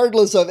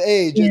 Regardless of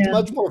age, It's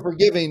much more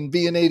forgiving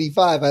being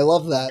 85. I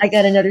love that. I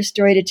got another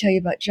story to tell you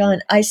about John.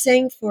 I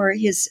sang for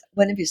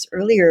one of his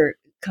earlier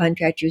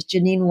contractors,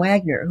 Janine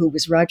Wagner, who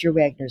was Roger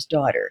Wagner's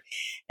daughter.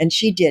 And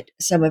she did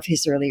some of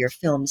his earlier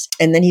films.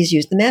 And then he's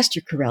used the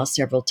Master Chorale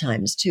several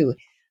times too.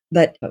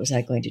 But what was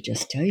I going to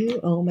just tell you?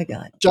 Oh my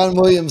God. John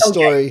Williams' Okay.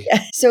 story.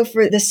 So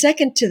for the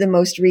second to the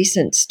most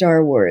recent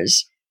Star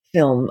Wars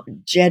film,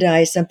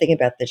 Jedi, something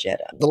about the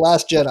Jedi. The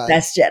Last Jedi.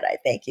 Last Jedi,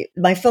 thank you.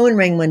 My phone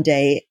rang one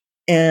day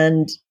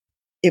and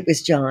it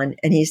was John,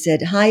 and he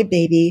said, "Hi,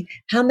 baby.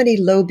 How many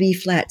low B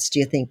flats do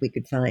you think we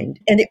could find?"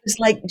 And it was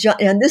like John,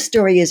 and this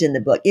story is in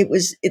the book. He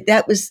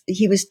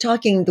was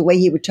talking the way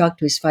he would talk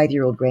to his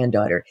 5-year-old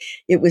granddaughter.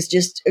 It was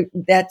just,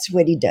 that's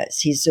what he does.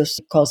 He just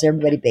calls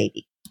everybody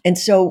baby. And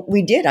so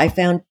we did. I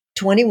found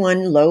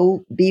 21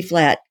 low B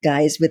flat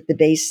guys with the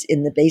bass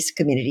in the bass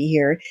community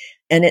here.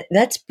 And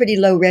that's pretty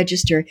low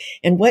register.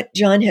 And what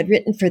John had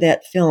written for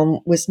that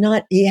film was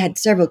not, he had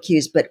several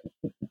cues, but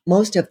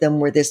most of them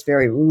were this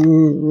very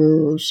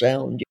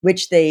sound,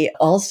 which they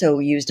also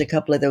used a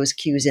couple of those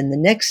cues in the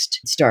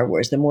next Star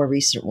Wars, the more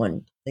recent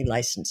one they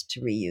licensed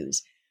to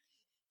reuse.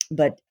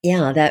 But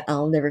yeah, that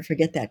I'll never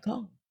forget that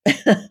call.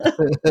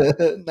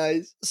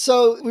 Nice.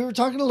 So we were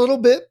talking a little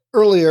bit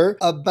earlier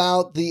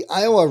about the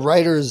Iowa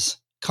Writers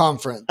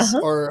Conference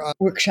or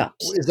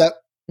workshops. Is that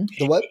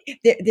the what?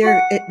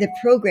 The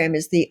program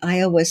is the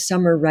Iowa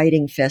Summer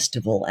Writing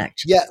Festival,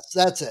 actually. Yes,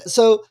 that's it.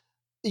 So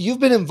you've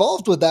been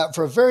involved with that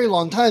for a very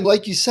long time.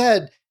 Like you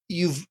said,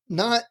 you've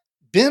not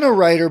been a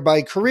writer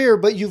by career,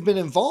 but you've been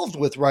involved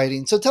with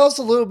writing. So tell us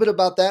a little bit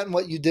about that and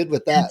what you did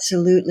with that.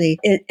 Absolutely.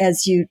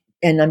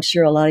 And I'm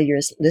sure a lot of your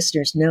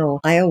listeners know,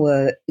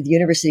 the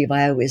University of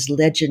Iowa is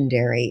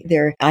legendary.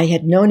 I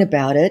had known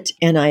about it,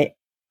 and I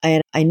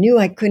knew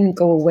I couldn't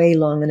go away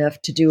long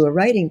enough to do a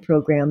writing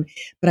program,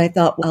 but I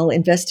thought, well, I'll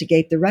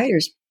investigate the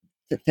writing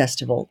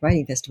festival.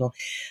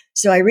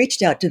 So I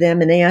reached out to them,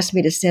 and they asked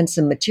me to send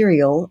some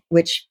material,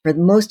 which for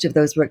most of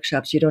those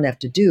workshops you don't have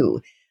to do.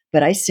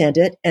 But I sent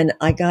it, and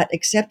I got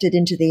accepted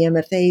into the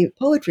MFA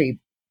poetry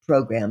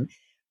program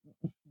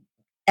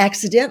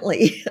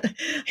accidentally.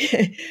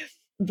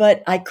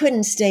 But I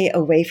couldn't stay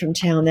away from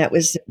town. That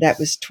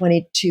was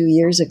 22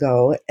 years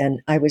ago,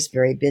 and I was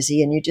very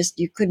busy, and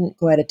you couldn't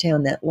go out of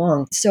town that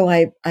long. So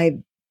I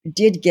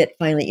did get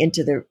finally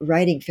into the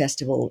writing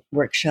festival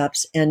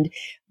workshops, and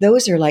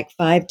those are like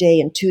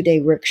 5-day and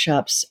 2-day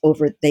workshops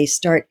they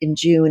start in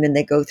June and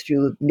they go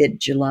through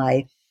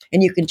mid-July,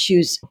 and you can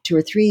choose 2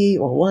 or 3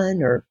 or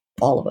 1 or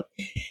all of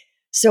them.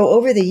 So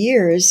over the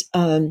years,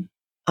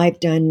 I've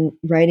done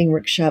writing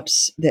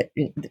workshops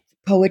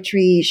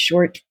poetry,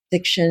 short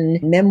fiction,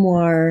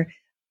 memoir,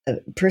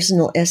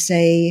 personal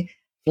essay,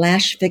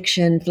 flash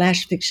fiction.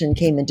 Flash fiction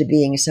came into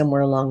being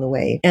somewhere along the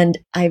way. And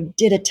I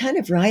did a ton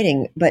of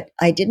writing, but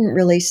I didn't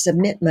really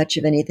submit much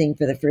of anything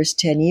for the first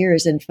 10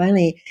 years. And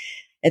finally,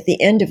 at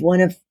the end of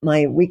one of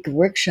my week of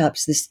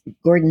workshops, this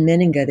Gordon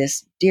Meninga,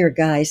 this dear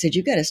guy, said,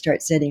 "You got to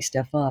start sending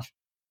stuff off."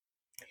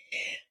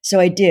 So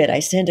I did. I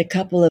sent a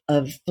couple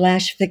of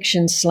flash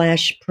fiction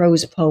 /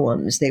 prose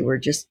poems. They were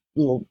just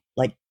little,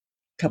 like,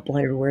 couple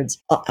hundred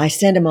words. I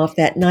sent them off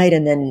that night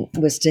and then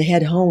was to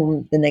head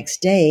home the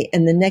next day.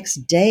 And the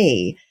next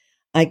day,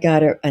 I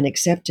got an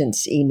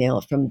acceptance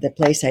email from the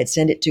place I'd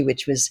sent it to,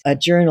 which was a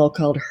journal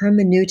called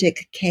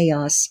Hermeneutic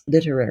Chaos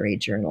Literary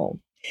Journal.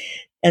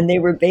 And they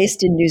were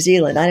based in New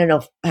Zealand. I don't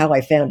know how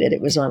I found it.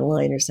 It was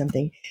online or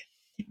something.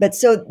 But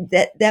so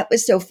that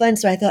was so fun.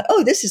 So I thought,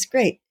 oh, this is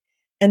great.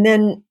 And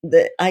then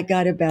I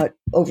got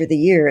over the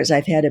years,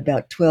 I've had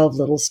about 12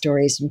 little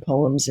stories and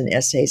poems and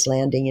essays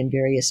landing in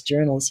various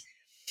journals.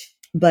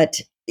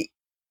 But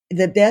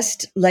the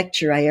best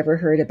lecture I ever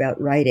heard about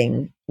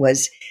writing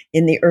was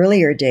in the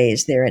earlier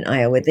days there in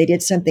Iowa. They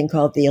did something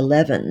called the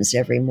 11s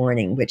every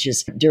morning, which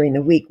is during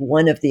the week,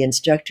 one of the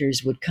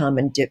instructors would come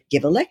and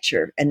give a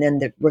lecture, and then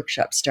the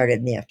workshop started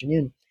in the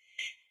afternoon.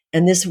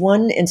 And this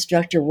one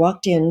instructor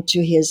walked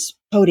into his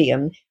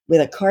podium with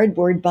a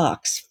cardboard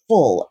box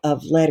full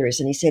of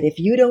letters. And he said, "If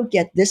you don't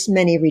get this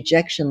many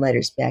rejection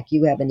letters back,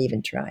 you haven't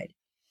even tried."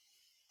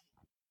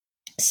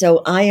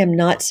 So I am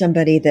not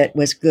somebody that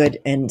was good,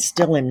 and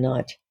still am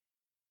not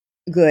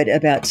good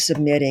about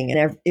submitting.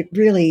 And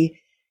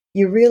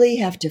you really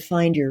have to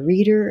find your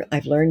reader.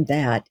 I've learned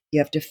that. You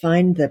have to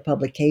find the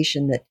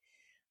publication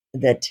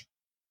that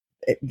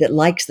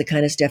likes the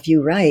kind of stuff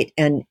you write.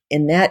 And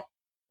in that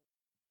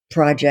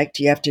project,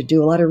 you have to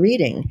do a lot of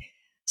reading.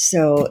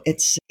 So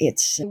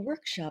the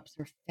workshops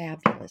were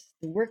fabulous.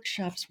 The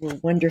workshops were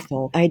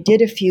wonderful. I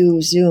did a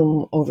few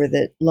Zoom over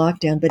the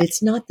lockdown, but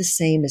it's not the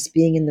same as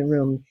being in the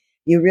room.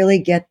 You really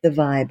get the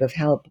vibe of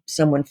how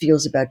someone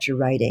feels about your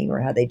writing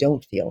or how they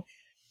don't feel.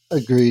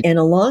 Agreed. And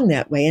along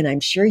that way, and I'm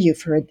sure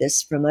you've heard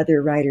this from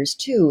other writers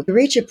too, you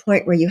reach a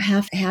point where you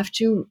have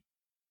to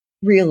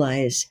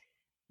realize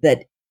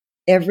that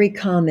every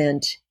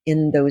comment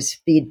in those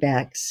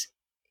feedbacks,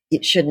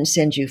 it shouldn't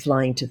send you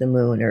flying to the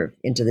moon or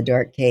into the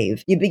dark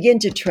cave. You begin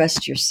to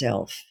trust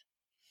yourself.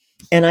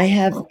 And I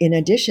have, in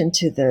addition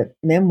to the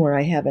memoir,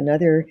 I have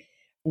another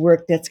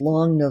work that's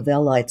long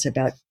novella. It's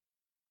about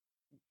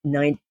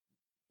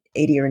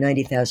 80 or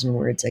 90,000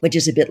 words, which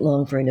is a bit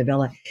long for a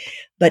novella.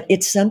 But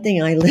it's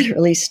something I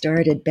literally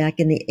started back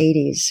in the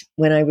 80s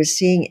when I was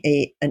seeing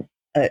a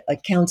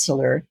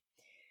counselor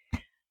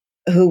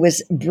who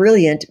was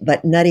brilliant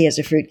but nutty as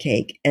a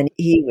fruitcake. And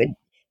he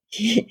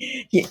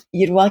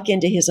you'd walk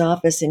into his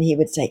office and he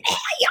would say, "Ah,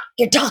 yeah,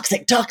 you're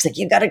toxic, toxic.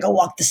 You got to go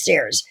walk the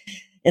stairs."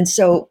 And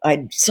so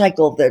I'd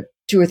cycle the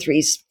 2 or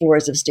 3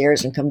 floors of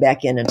stairs and come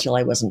back in until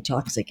I wasn't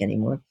toxic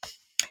anymore.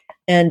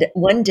 And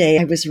one day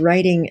I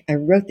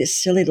wrote this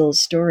silly little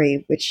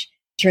story, which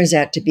turns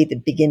out to be the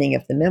beginning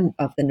of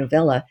the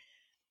novella.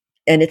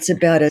 And it's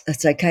about a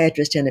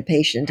psychiatrist and a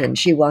patient, and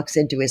she walks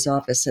into his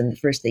office, and the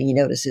first thing he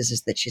notices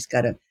is that she's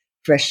got a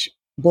fresh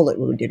bullet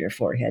wound in her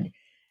forehead.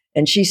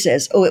 And she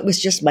says, "Oh, it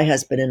was just my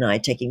husband and I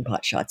taking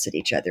pot shots at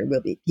each other.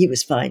 He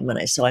was fine when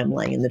I saw him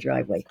lying in the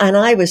driveway." And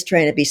I was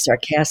trying to be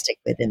sarcastic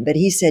with him, but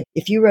he said,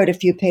 "If you wrote a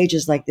few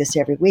pages like this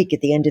every week,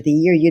 at the end of the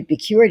year, you'd be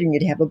cured and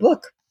you'd have a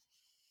book."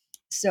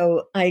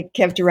 So I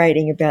kept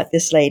writing about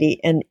this lady,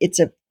 and it's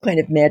a kind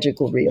of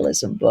magical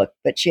realism book,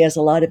 but she has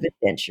a lot of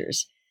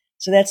adventures.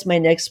 So that's my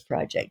next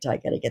project. I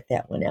got to get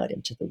that one out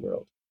into the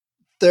world.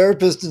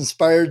 Therapist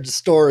inspired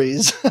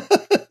stories.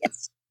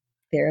 Yes,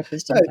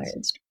 therapist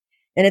inspired.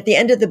 And at the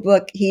end of the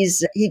book, he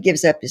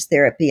gives up his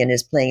therapy and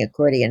is playing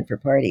accordion for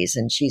parties,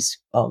 and she's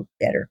all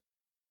better.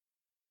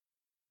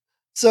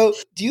 So,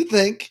 do you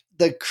think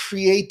the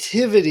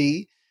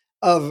creativity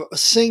of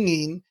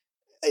singing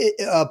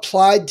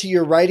applied to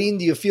your writing?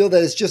 Do you feel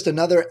that it's just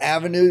another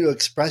avenue to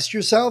express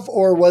yourself,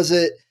 or was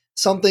it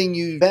something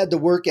you had to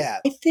work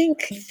at?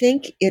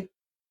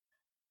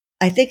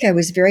 I think I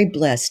was very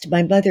blessed.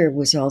 My mother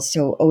was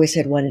also always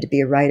had wanted to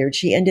be a writer.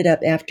 She ended up,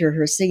 after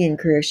her singing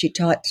career, she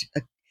taught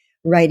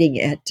writing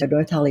at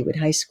North Hollywood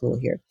High School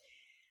here.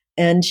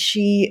 And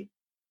we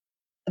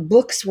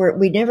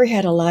never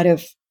had a lot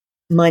of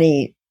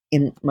money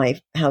in my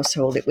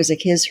household. It was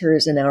like his,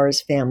 hers, and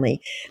ours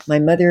family. My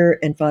mother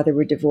and father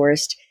were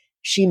divorced.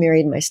 She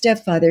married my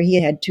stepfather.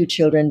 He had 2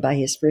 children by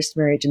his first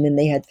marriage, and then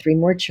they had 3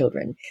 more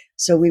children.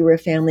 So we were a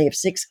family of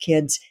 6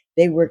 kids.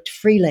 They worked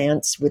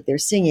freelance with their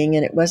singing,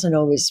 and it wasn't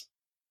always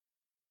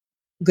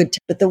good.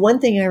 But the one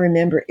thing I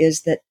remember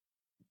is that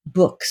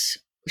books,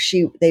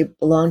 they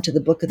belonged to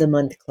the Book of the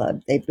Month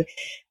Club.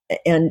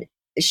 And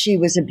she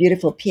was a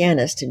beautiful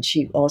pianist, and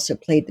she also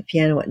played the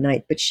piano at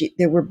night. But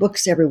there were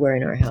books everywhere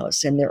in our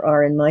house, and there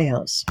are in my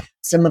house.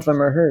 Some of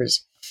them are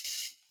hers.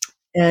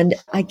 And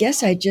I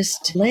guess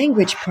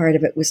language part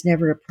of it was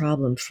never a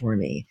problem for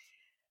me.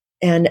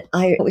 And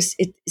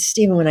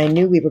Stephen, when I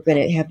knew we were going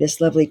to have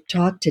this lovely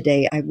talk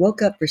today, I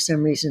woke up for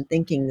some reason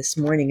thinking this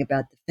morning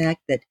about the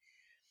fact that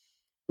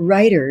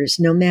writers,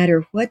 no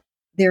matter what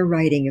they're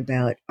writing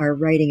about, are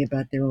writing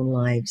about their own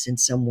lives in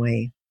some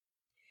way.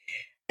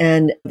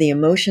 And the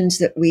emotions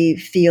that we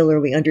feel or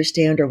we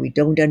understand or we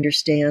don't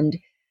understand,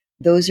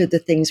 those are the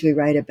things we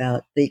write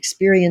about. The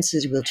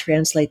experiences, we'll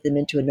translate them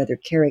into another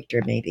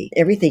character, maybe.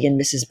 Everything in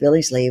Mrs.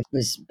 Billingsley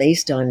was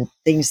based on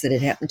things that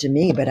had happened to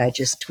me, but I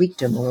just tweaked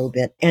them a little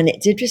bit. And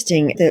it's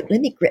interesting that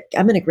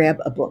I'm going to grab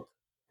a book.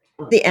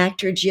 The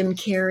actor Jim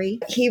Carrey,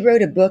 he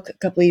wrote a book a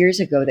couple of years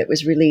ago that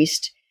was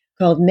released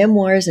called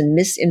Memoirs and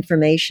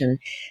Misinformation.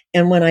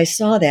 And when I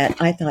saw that,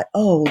 I thought,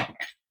 oh,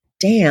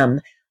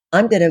 damn,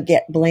 I'm going to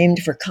get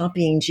blamed for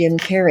copying Jim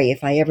Carrey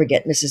if I ever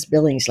get Mrs.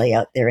 Billingsley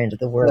out there into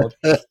the world.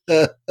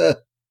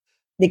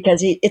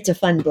 Because it's a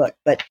fun book,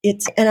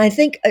 and I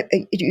think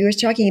you were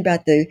talking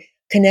about the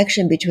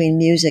connection between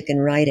music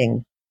and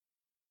writing.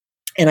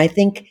 And I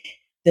think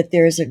that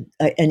there's an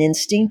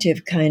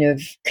instinctive kind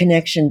of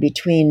connection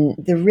between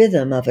the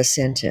rhythm of a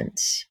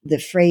sentence, the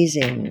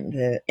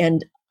phrasing,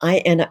 and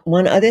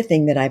one other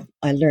thing that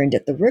I learned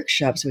at the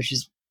workshops, which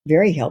is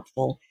very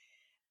helpful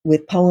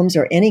with poems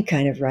or any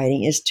kind of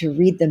writing, is to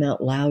read them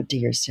out loud to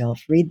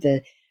yourself. Read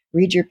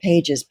your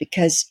pages,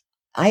 because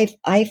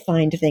I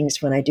find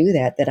things when I do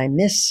that I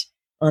miss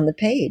on the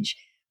page.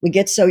 We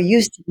get so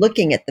used to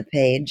looking at the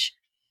page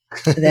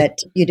that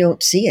you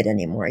don't see it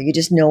anymore. You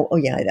just know, oh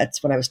yeah,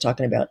 that's what I was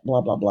talking about,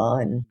 blah, blah, blah.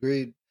 And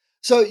agreed.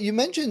 So you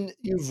mentioned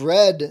you've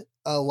read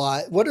a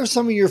lot. What are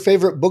some of your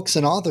favorite books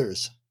and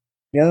authors?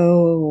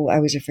 No, I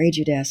was afraid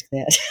you'd ask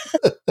that.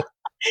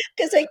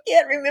 Because I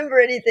can't remember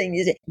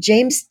anything.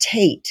 James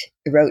Tate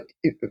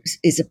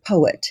is a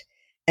poet.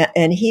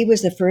 And he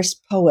was the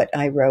first poet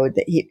I wrote.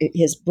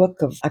 His book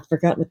I've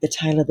forgotten what the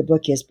title of the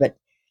book is, but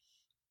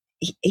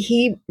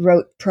he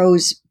wrote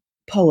prose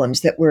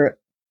poems that were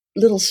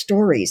little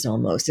stories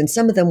almost. And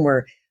some of them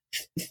were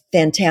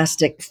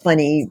fantastic,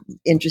 funny,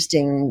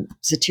 interesting,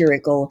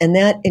 satirical. And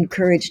that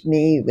encouraged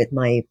me with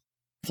my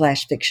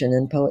flash fiction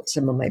and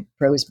some of my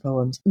prose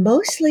poems.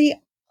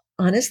 Mostly,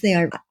 honestly,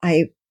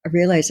 I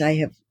realize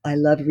I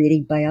love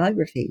reading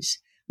biographies,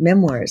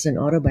 memoirs and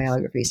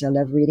autobiographies. I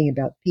love reading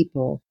about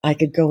people. I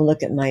could go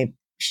look at my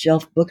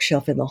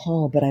bookshelf in the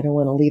hall, but I don't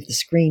want to leave the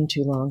screen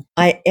too long.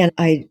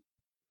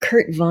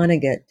 Kurt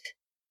Vonnegut,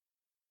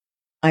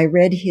 I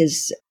read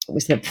it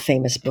was the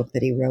famous book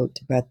that he wrote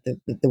about the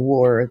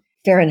war,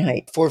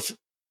 Fahrenheit.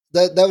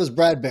 That was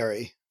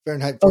Bradbury,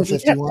 Fahrenheit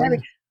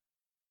 451.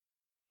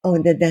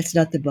 That's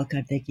not the book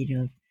I'm thinking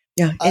of.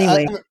 Yeah,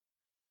 anyway.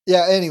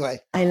 Anyway.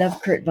 I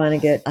love Kurt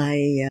Vonnegut.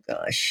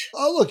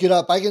 I'll look it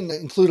up. I can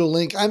include a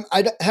link.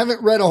 I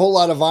haven't read a whole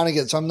lot of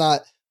Vonnegut, so I'm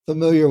not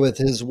familiar with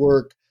his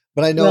work,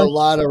 but I know a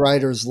lot of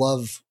writers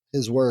love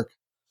his work.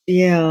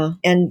 Yeah.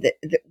 And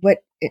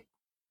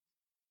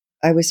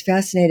I was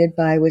fascinated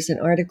by was an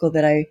article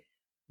that I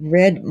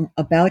read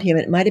about him.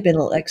 It might have been a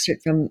little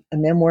excerpt from a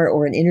memoir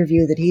or an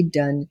interview that he'd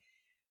done,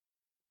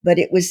 but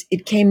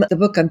the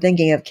book I'm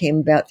thinking of came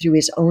about through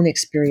his own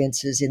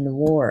experiences in the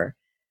war,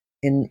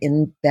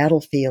 in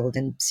battlefield,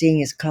 and seeing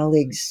his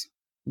colleagues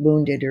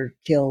wounded or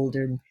killed.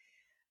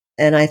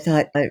 And I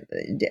thought,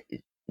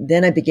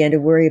 then I began to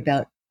worry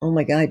about, oh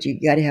my God, you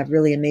got to have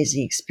really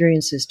amazing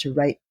experiences to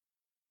write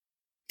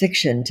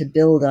fiction, to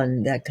build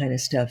on that kind of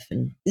stuff.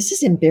 And this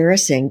is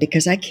embarrassing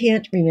because I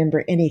can't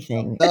remember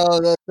anything. No,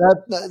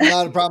 that's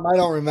not a problem. I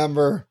don't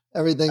remember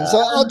everything. So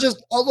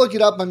I'll look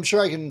it up. I'm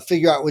sure I can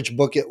figure out which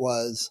book it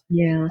was.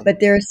 Yeah,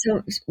 but there are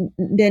so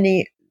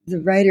many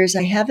the writers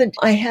I haven't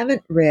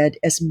read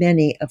as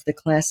many of the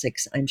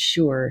classics, I'm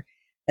sure,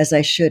 as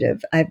I should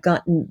have. I've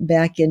gotten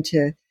back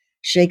into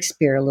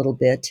Shakespeare a little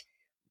bit,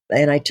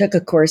 and I took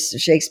a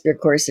Shakespeare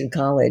course in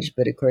college,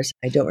 but of course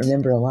I don't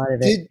remember a lot of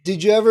it.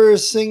 Did you ever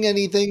sing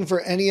anything for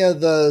any of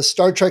the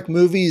Star Trek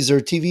movies or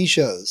TV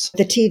shows?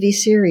 The TV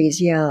series,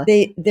 yeah.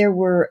 They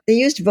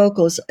used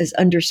vocals as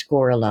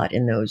underscore a lot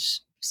in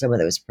some of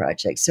those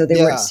projects. So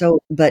they weren't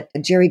but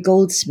Jerry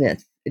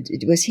Goldsmith,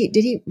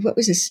 what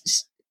was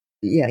his?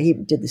 Yeah, he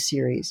did the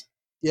series.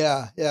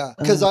 Yeah.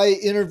 Because I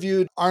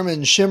interviewed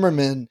Armin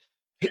Shimmerman,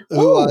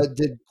 who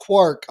did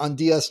Quark on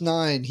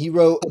DS9. He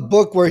wrote a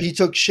book where he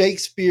took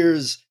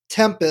Shakespeare's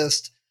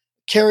Tempest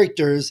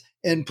characters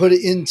and put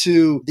it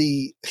into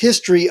the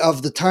history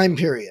of the time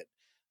period.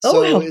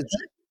 So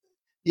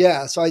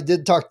so I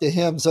did talk to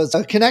him. So it's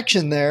a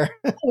connection there.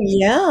 Oh,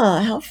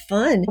 yeah, how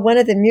fun. One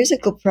of the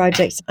musical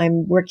projects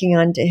I'm working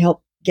on to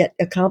help get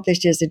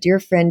accomplished is a dear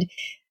friend,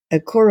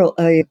 a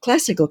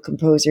classical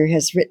composer,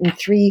 has written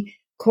 3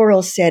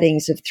 choral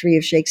settings of 3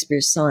 of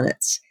Shakespeare's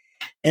sonnets.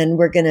 And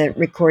we're going to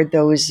record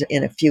those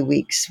in a few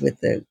weeks with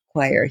the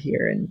choir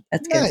here. And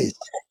that's going to be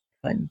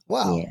fun.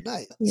 Wow,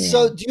 nice. Yeah.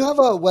 So do you have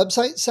a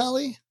website,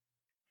 Sally?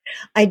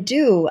 I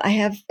do. I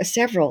have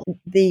several.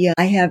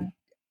 I have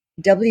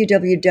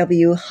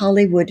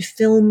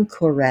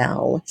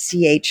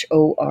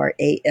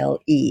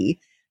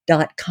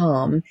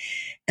www.hollywoodfilmchorale.com.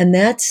 And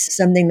that's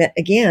something that,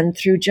 again,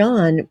 through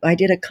John, I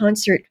did a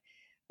concert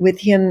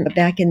with him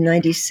back in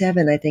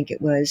 97, I think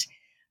it was,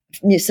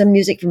 some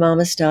music from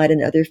Amistad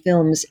and other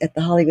films at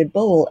the Hollywood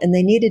Bowl, and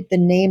they needed the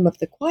name of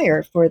the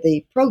choir for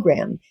the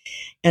program.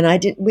 And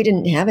we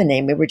didn't have a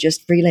name. We were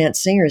just freelance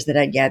singers that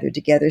I'd gathered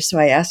together. So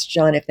I asked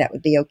John if that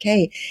would be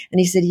okay. And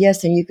he said,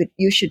 yes. And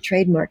you should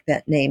trademark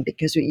that name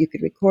because you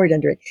could record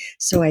under it.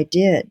 So I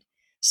did.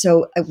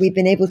 So we've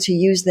been able to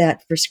use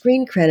that for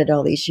screen credit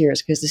all these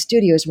years because the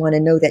studios want to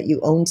know that you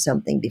own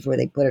something before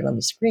they put it on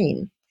the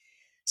screen.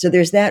 So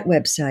there's that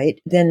website.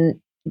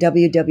 Then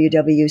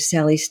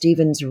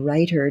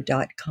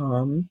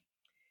www.sallystevenswriter.com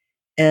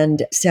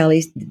and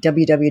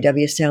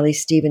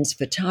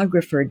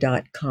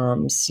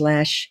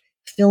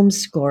www.sallystevensphotographer.com/film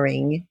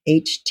scoring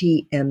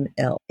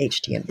HTML.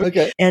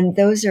 Okay. And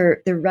those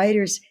are the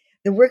writers,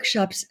 the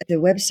workshops, the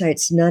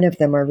websites, none of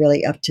them are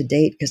really up to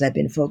date because I've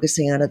been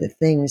focusing on other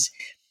things.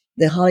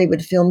 The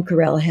Hollywood Film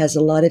Chorale has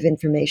a lot of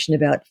information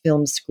about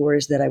film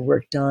scores that I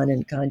worked on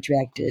and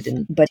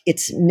contracted, but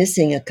it's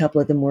missing a couple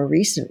of the more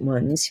recent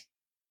ones.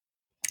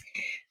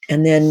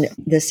 And then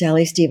the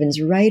Sally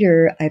Stevens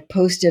Writer, I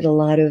posted a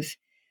lot of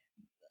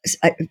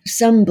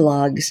some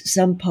blogs,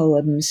 some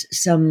poems,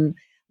 some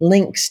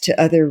links to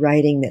other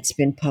writing that's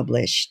been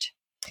published.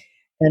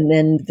 And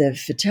then the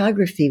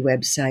photography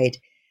website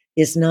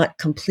is not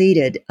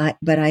completed, but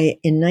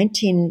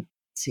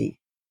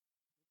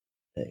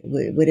it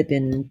would have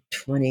been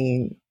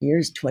 22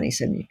 years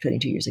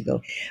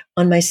ago.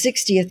 On my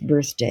 60th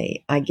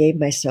birthday, I gave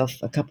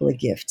myself a couple of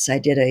gifts. I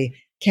did a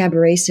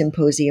cabaret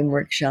symposium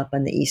workshop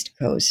on the East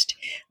Coast.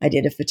 I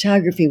did a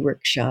photography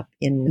workshop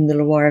in the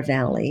Loire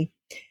Valley.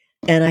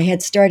 And I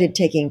had started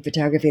taking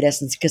photography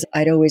lessons because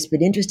I'd always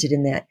been interested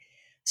in that.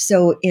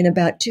 So in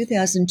about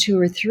 2002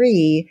 or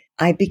 3,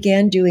 I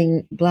began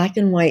doing black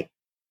and white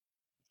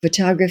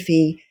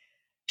photography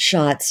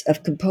shots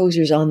of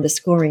composers on the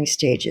scoring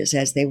stages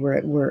as they were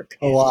at work.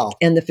 Oh, wow.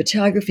 And the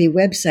photography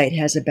website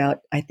has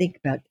about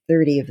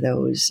 30 of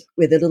those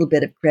with a little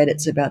bit of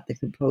credits about the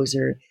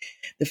composer.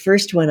 The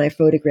first one I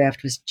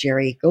photographed was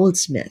Jerry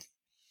Goldsmith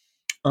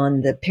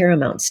on the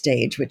Paramount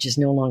stage, which is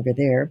no longer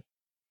there.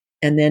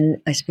 And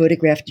then I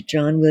photographed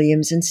John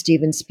Williams and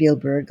Steven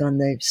Spielberg on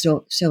the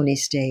Sony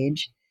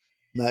stage.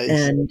 Nice.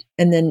 And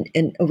then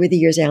over the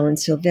years, Alan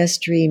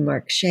Silvestri,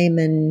 Mark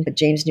Shaman,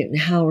 James Newton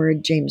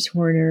Howard, James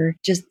Horner,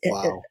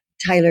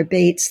 Tyler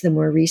Bates, the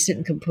more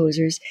recent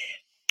composers.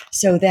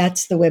 So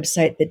that's the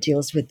website that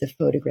deals with the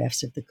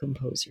photographs of the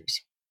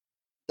composers.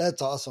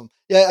 That's awesome.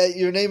 Yeah,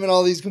 you're naming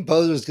all these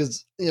composers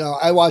because,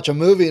 I watch a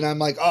movie and I'm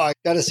like, oh, I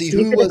got to see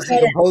who was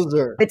the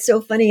composer. It's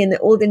so funny. In the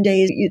olden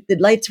days, the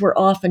lights were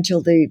off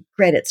until the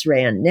credits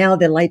ran. Now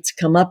the lights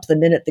come up the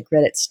minute the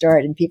credits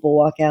start and people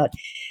walk out.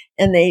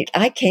 And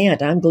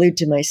I'm glued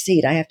to my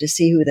seat. I have to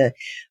see who the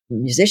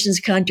musician's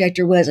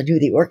contractor was and who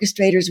the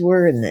orchestrators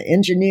were and the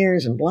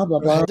engineers and blah, blah,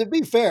 blah. Right. To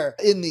be fair,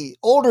 in the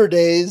older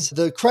days,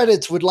 the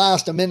credits would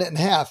last a minute and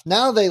a half.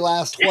 Now they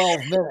last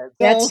 12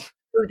 minutes.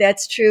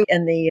 That's true.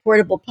 And the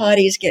portable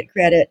potties get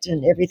credit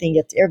and everybody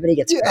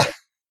gets credit.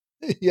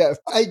 Yeah.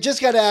 I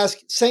just got to ask,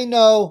 say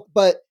no,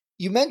 but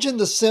you mentioned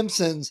The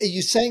Simpsons.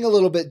 You sang a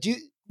little bit.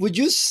 Would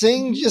you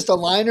sing just a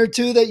line or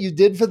two that you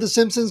did for The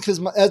Simpsons?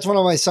 Because that's one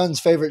of my son's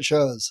favorite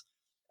shows.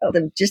 Oh,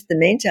 just the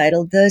main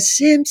title, The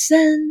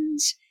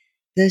Simpsons.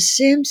 The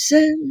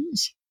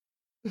Simpsons.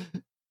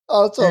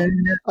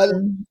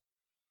 Awesome.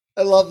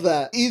 I love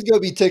that. He's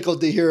going to be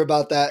tickled to hear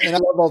about that. And I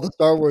love all the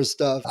Star Wars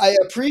stuff. I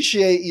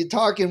appreciate you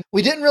talking.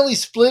 We didn't really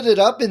split it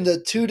up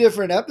into 2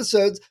 different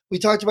episodes. We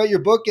talked about your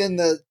book and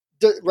the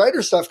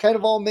writer stuff kind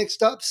of all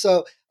mixed up.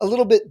 So a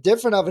little bit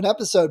different of an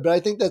episode, but I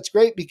think that's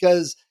great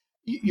because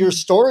your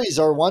stories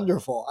are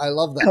wonderful. I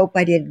love that. I hope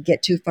I didn't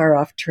get too far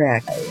off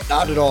track.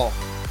 Not at all.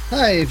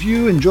 Hi, if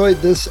you enjoyed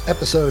this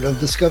episode of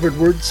Discovered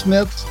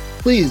Wordsmiths,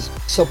 please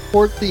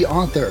support the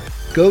author.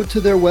 Go to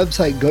their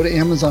website, go to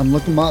Amazon,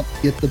 look them up,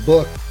 get the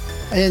book.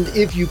 And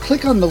if you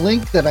click on the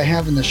link that I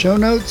have in the show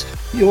notes,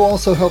 you'll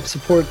also help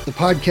support the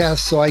podcast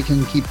so I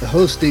can keep the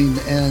hosting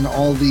and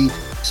all the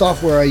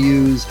software I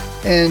use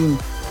and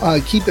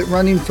keep it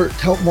running to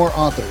help more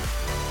authors.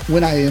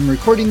 When I am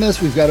recording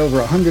this, we've got over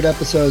 100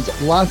 episodes,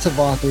 lots of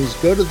authors.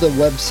 Go to the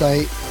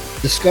website,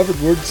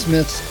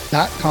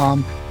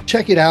 discoveredwordsmiths.com.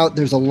 Check it out.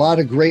 There's a lot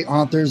of great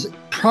authors,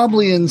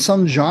 probably in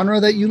some genre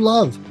that you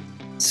love.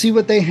 See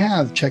what they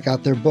have. Check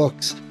out their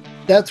books.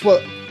 That's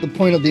what the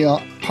point of the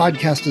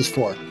podcast is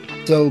for.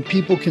 So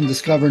people can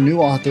discover new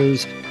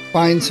authors,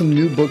 find some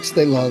new books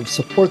they love,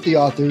 support the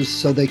authors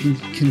so they can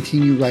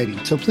continue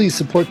writing. So please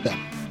support them.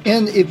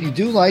 And if you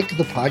do like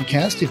the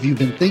podcast, if you've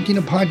been thinking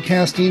of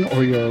podcasting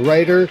or you're a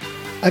writer,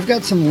 I've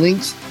got some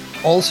links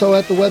also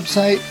at the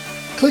website.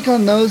 Click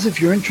on those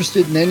if you're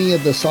interested in any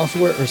of the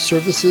software or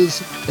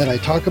services that I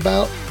talk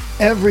about.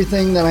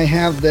 Everything that I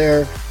have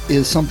there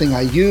is something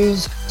I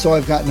use, so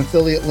I've got an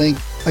affiliate link.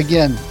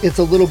 Again, it's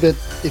a little bit,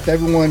 if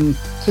everyone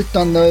clicked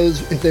on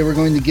those, if they were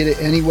going to get it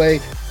anyway,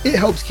 it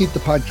helps keep the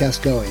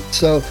podcast going.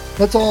 So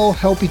let's all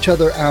help each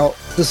other out,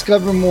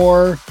 discover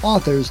more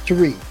authors to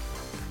read.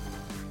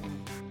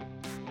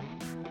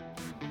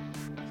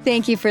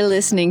 Thank you for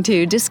listening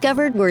to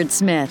Discovered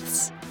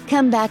Wordsmiths.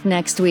 Come back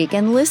next week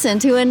and listen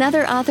to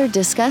another author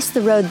discuss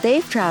the road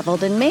they've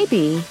traveled, and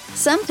maybe,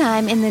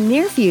 sometime in the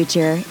near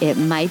future, it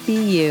might be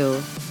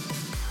you.